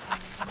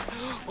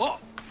 Oh!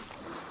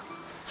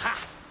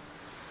 Ha!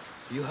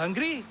 You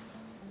hungry?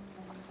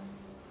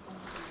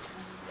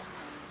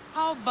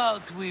 How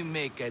about we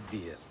make a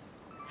deal?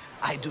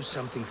 I do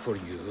something for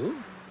you.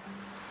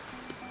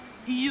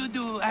 You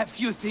do a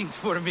few things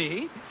for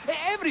me.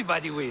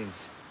 Everybody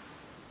wins.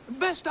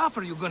 Best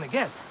offer you're gonna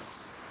get.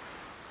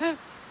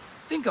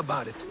 Think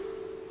about it.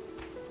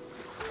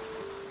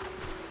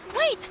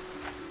 Wait!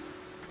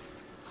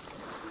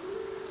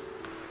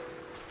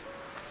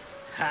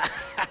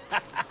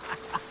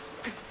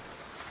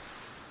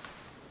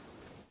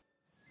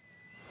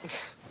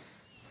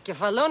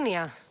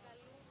 Kefalonia.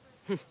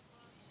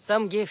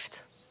 Some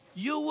gift.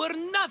 You were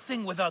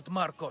nothing without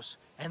Marcos,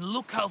 and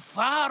look how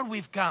far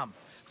we've come.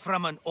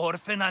 From an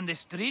orphan on the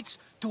streets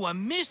to a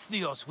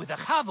Mistios with a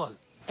hovel.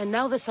 And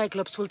now the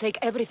Cyclops will take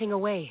everything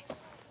away.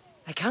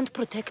 I can't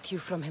protect you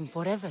from him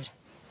forever.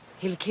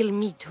 He'll kill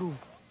me too.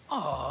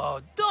 Oh,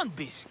 don't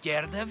be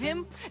scared of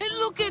him. And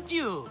look at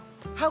you!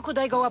 How could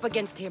I go up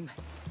against him?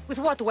 With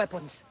what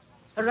weapons?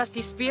 A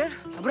rusty spear?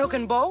 A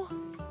broken bow?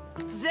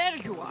 There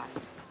you are.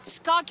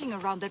 Skulking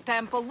around the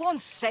temple won't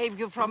save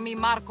you from me,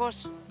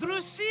 Marcos.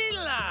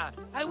 Drusilla!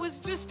 I was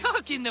just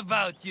talking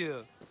about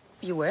you.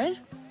 You were?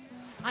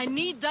 I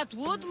need that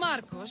wood,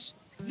 Marcos.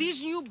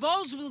 These new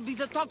bows will be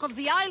the talk of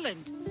the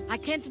island. I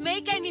can't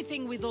make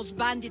anything with those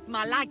bandit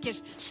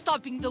malakes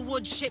stopping the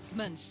wood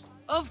shipments.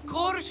 Of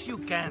course you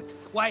can't.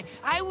 Why,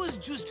 I was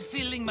just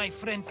filling my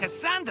friend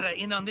Cassandra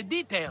in on the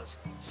details.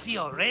 She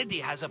already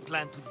has a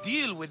plan to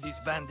deal with these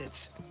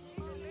bandits.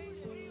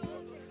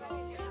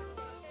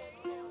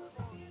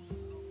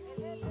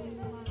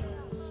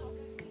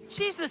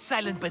 She's the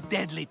silent but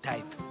deadly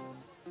type.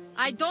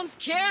 I don't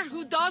care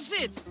who does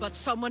it, but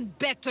someone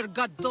better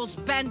got those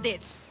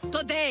bandits.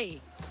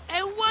 Today.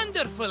 A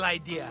wonderful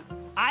idea.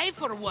 I,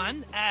 for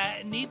one,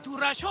 need to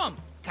rush home.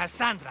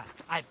 Cassandra,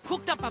 I've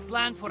cooked up a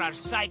plan for our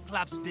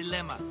Cyclops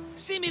dilemma.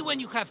 See me when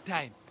you have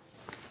time.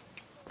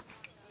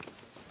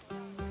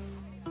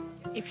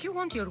 If you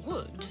want your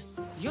wood,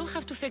 you'll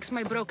have to fix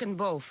my broken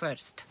bow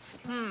first.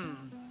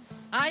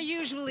 I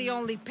usually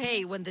only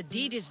pay when the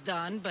deed is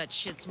done, but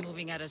shit's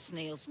moving at a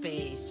snail's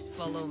pace.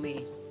 Follow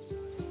me.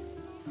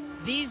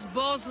 These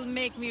bows will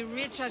make me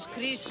rich as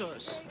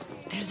Chrysos.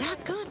 They're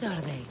that good,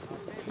 are they?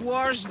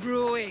 War's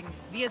brewing.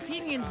 The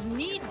Athenians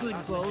need good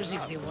bows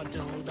if they want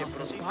to hold off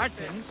the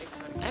Spartans.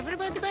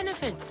 Everybody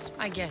benefits,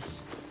 I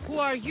guess. Who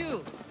are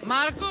you?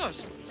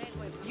 Marcos?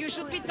 You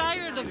should be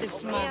tired of this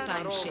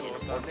small-time shit.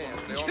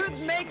 You'd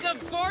make a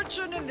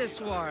fortune in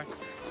this war.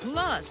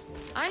 Plus,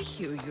 I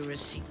hear you're a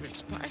secret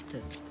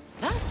Spartan.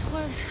 That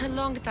was a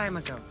long time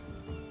ago.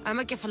 I'm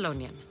a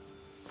Kefalonian.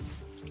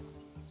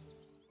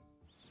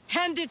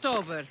 Hand it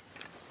over.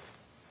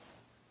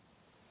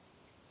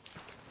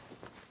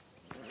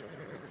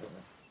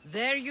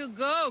 There you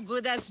go,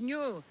 good as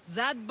new.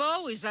 That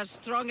bow is as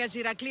strong as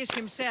Heracles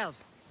himself.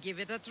 Give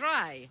it a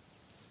try.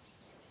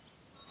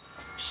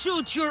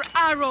 Shoot your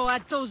arrow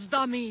at those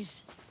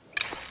dummies!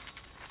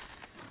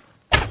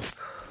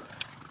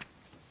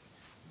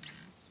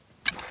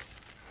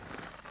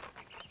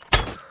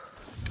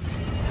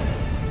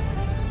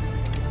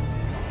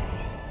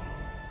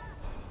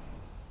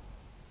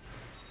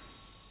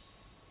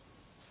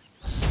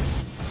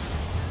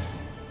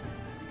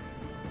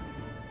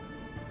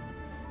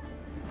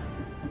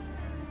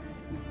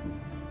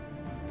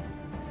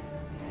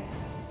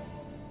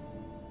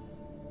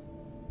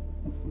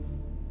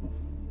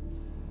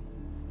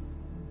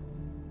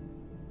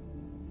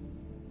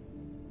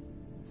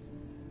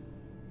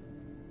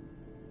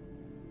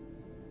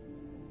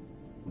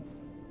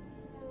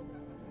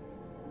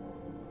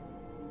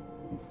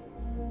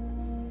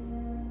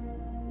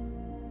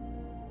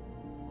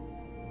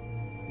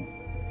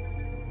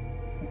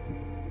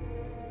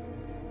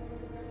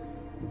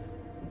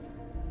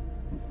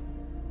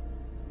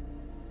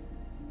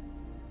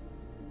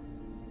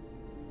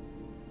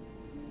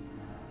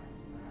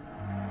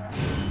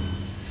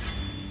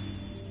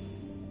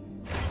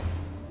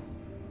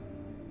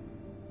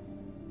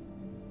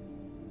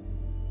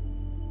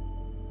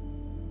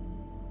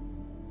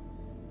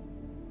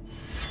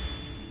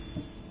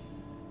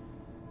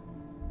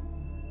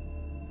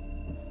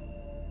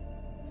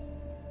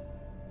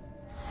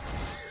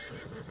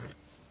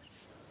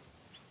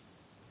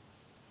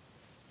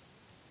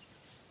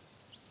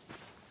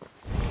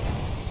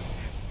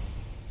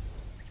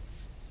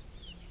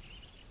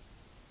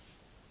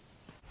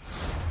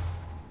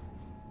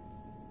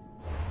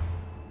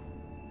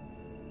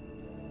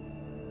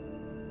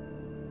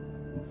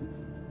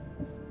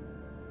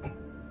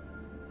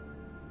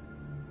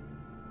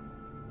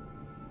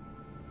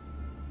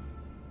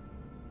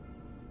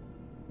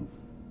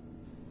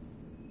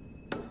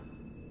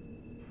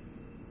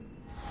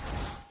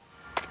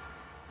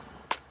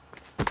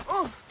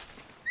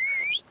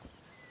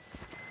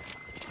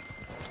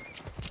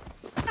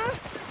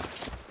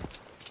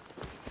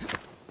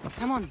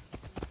 Come on.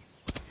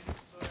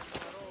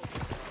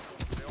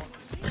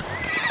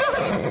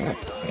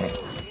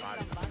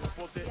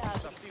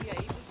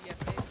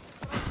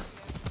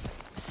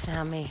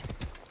 Sammy.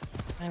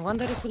 I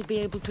wonder if we'll be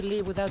able to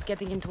leave without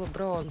getting into a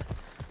brawl.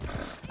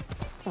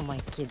 Oh, am I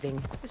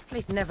kidding? This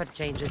place never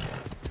changes.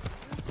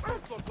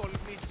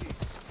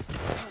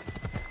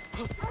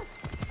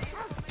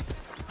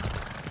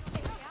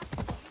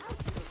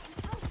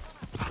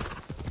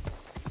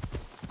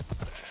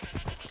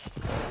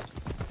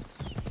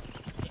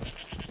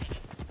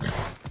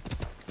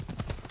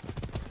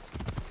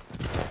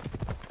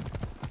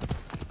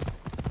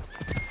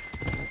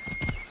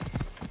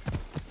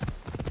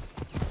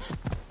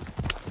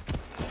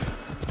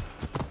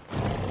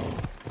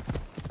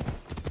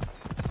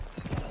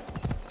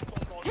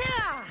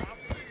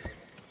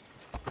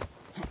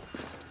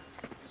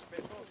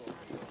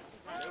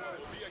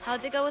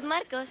 How'd it go with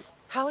Marcos?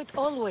 How it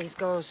always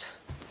goes.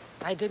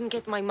 I didn't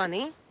get my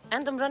money,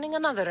 and I'm running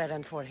another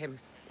errand for him.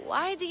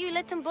 Why do you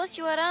let him boss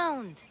you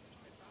around?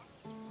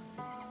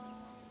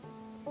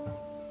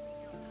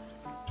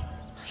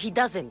 He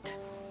doesn't.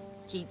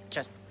 He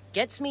just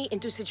gets me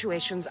into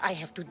situations I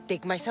have to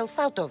dig myself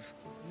out of.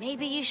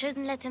 Maybe you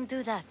shouldn't let him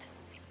do that.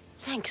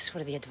 Thanks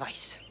for the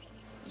advice.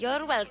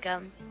 You're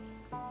welcome.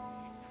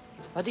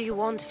 What do you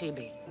want,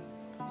 Phoebe?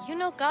 You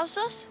know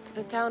Kausos?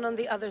 The town on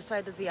the other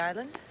side of the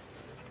island?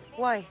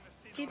 Why?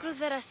 People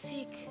there are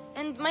sick.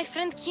 And my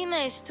friend Kina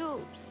is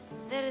too.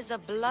 There is a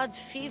blood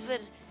fever.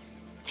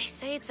 They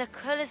say it's a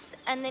curse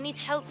and they need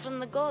help from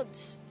the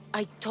gods.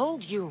 I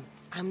told you,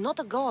 I'm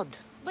not a god.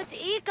 But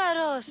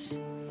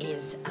Ikaros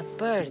is a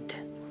bird.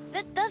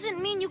 That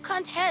doesn't mean you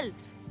can't help.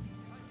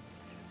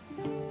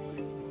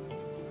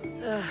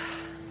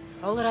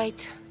 All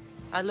right.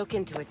 I'll look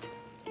into it.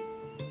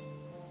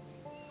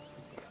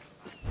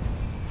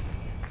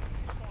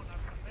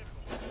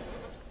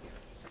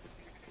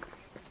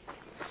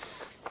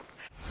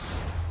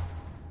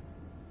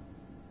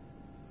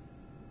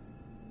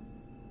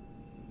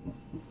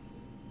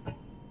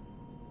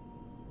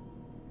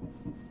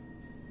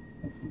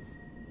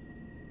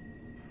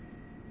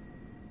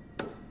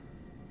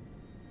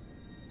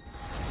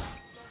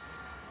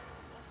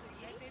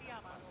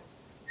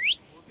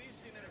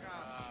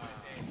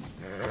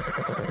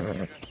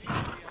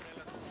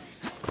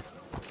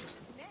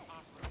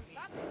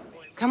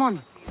 Come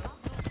on.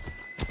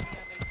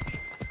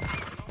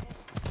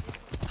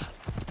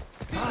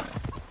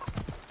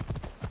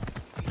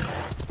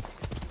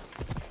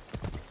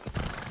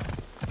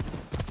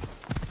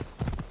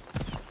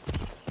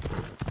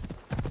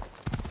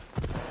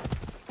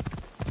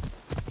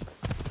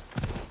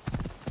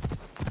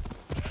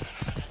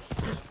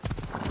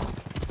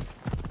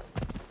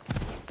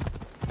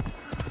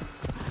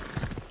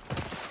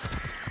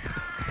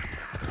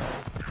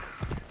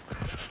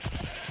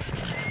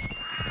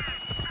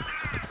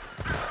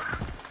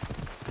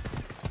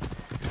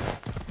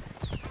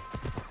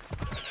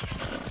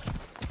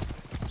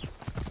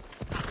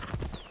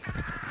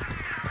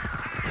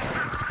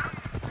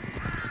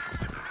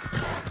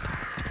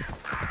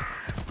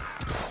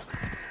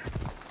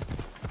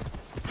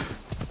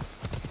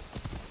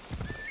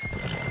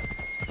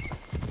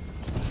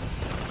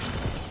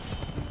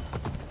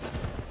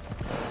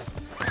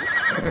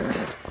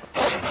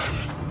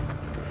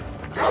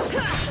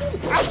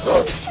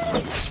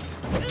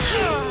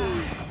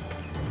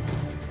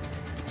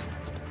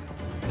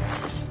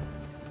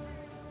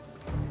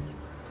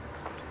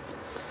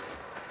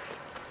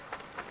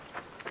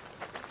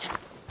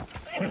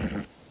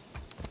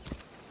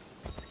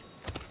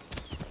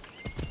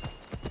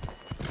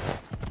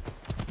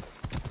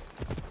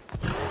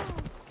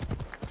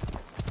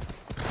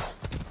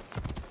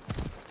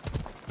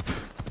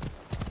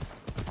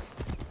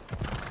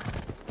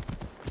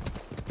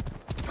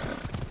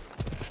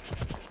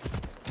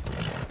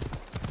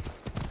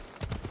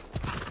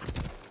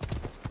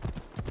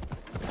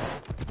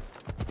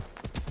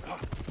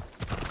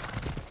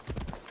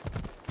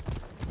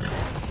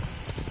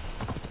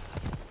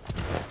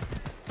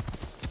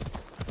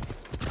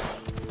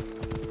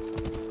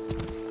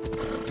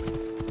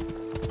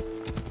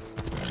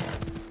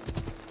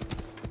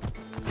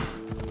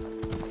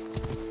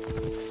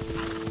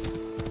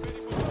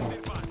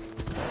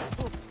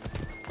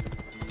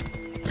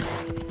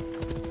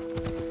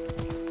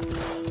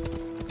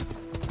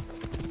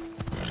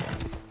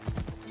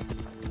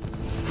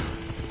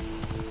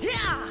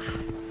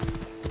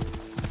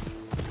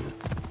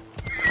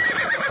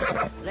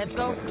 Let's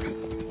go.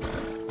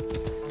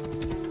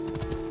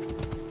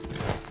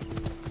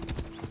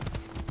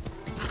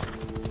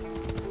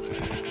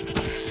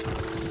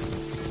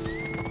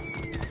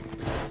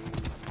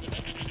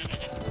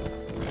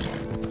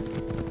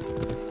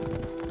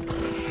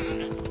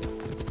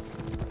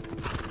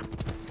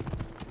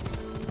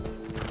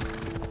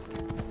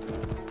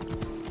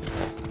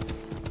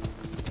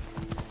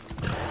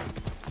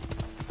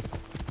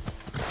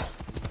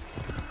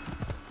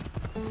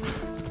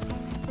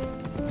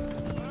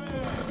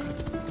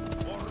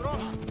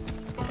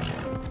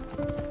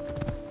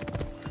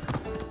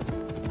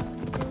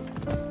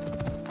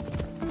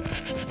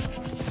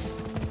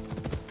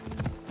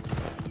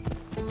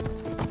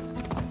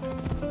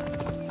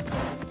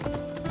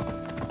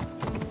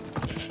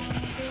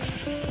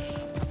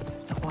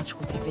 Watch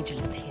will be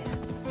vigilant here.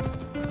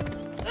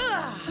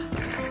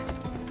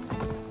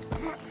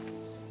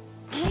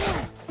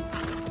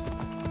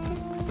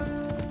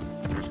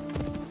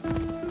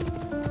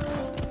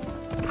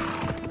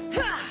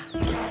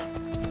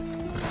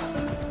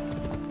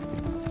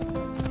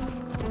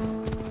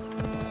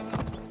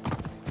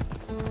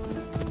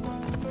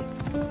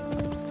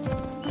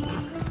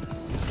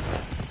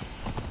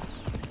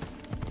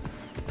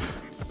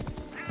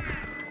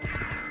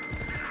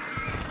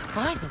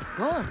 By the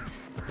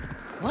gods!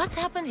 What's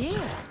happened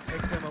here?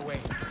 Take them away.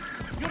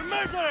 You're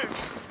murderers!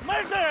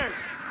 Murderers!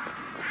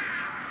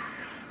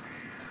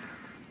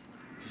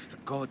 If the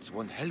gods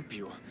won't help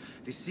you,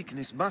 this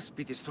sickness must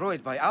be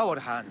destroyed by our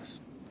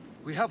hands.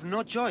 We have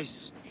no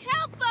choice.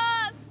 Help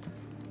us!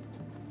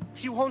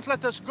 He won't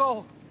let us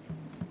go.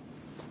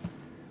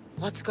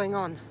 What's going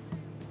on?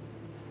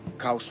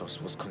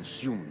 Kausos was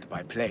consumed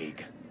by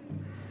plague.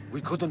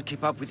 We couldn't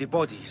keep up with the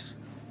bodies.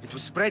 It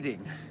was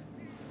spreading.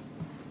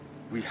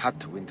 We had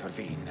to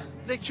intervene.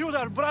 They killed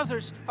our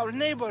brothers, our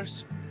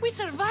neighbors. We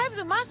survived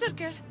the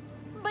massacre,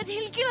 but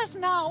he'll kill us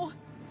now.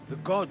 The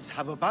gods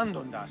have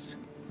abandoned us.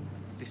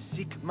 The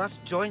sick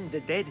must join the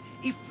dead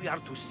if we are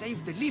to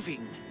save the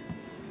living.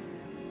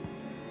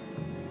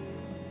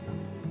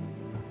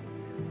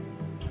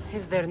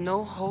 Is there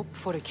no hope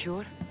for a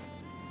cure?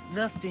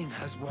 Nothing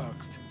has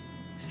worked.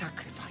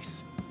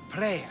 Sacrifice,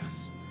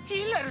 prayers.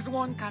 Healers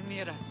won't come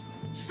near us.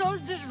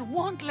 Soldiers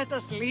won't let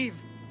us leave.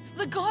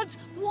 The gods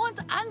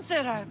won't answer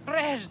our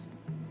prayers.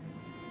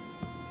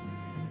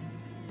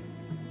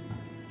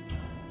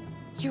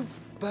 You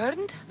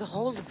burned the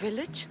whole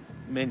village?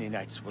 Many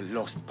nights were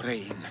lost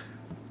praying.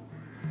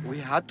 We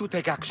had to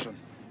take action.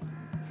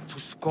 To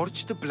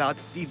scorch the blood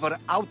fever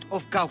out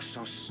of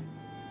Kausos.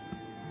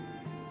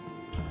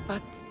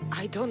 But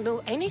I don't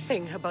know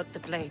anything about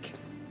the plague.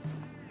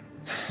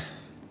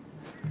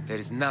 There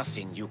is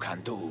nothing you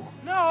can do.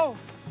 No!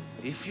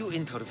 If you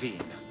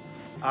intervene,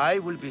 I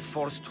will be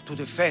forced to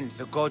defend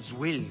the gods'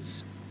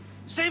 wills.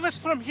 Save us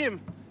from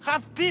him!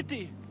 Have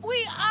pity!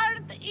 We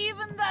aren't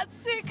even that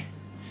sick.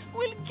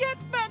 We'll get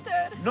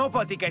better.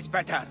 Nobody gets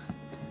better!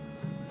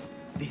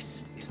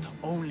 This is the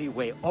only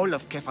way all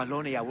of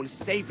Kefalonia will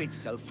save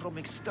itself from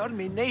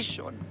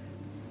extermination.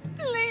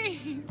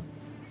 Please!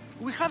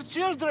 We have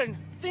children!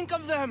 Think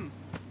of them!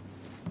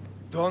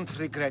 Don't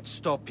regret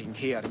stopping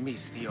here,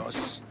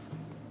 Misthios.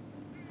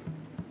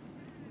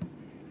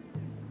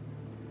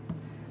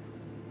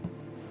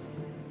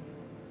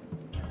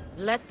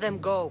 Let them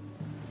go.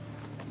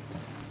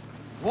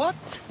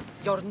 What?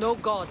 You're no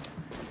god.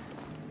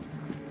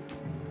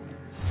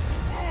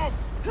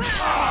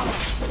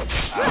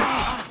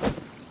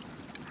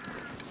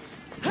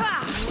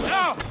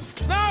 No!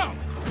 No!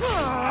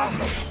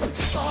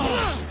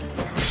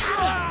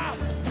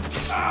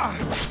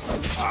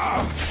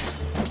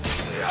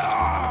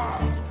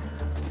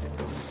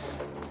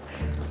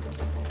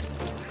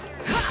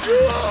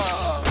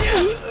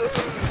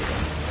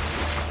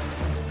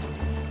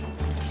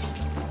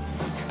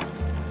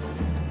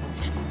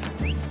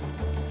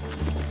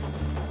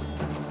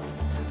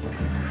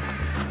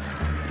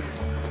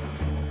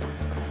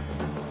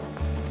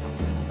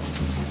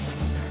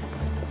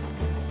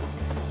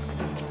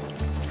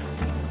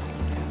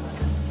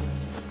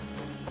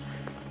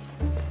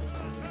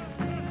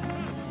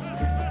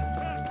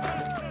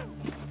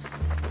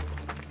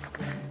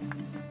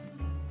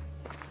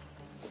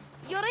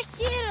 You're a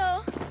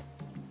hero!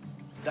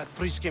 That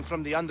priest came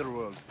from the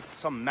underworld.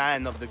 Some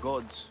man of the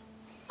gods.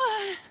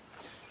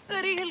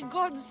 The real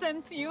god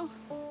sent you.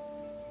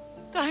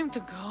 Time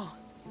to go.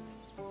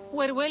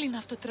 We're well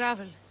enough to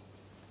travel,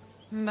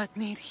 but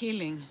need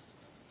healing.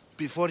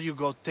 Before you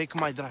go, take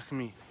my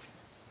drachmi.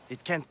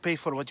 It can't pay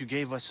for what you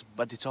gave us,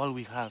 but it's all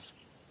we have.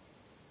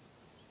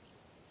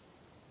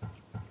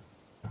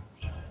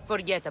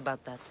 Forget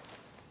about that.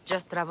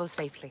 Just travel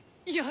safely.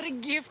 You're a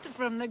gift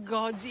from the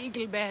gods,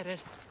 Eagle Bearer.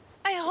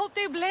 I hope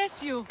they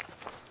bless you.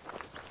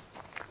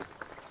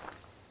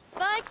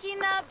 Bye,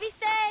 Kina. Be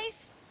safe.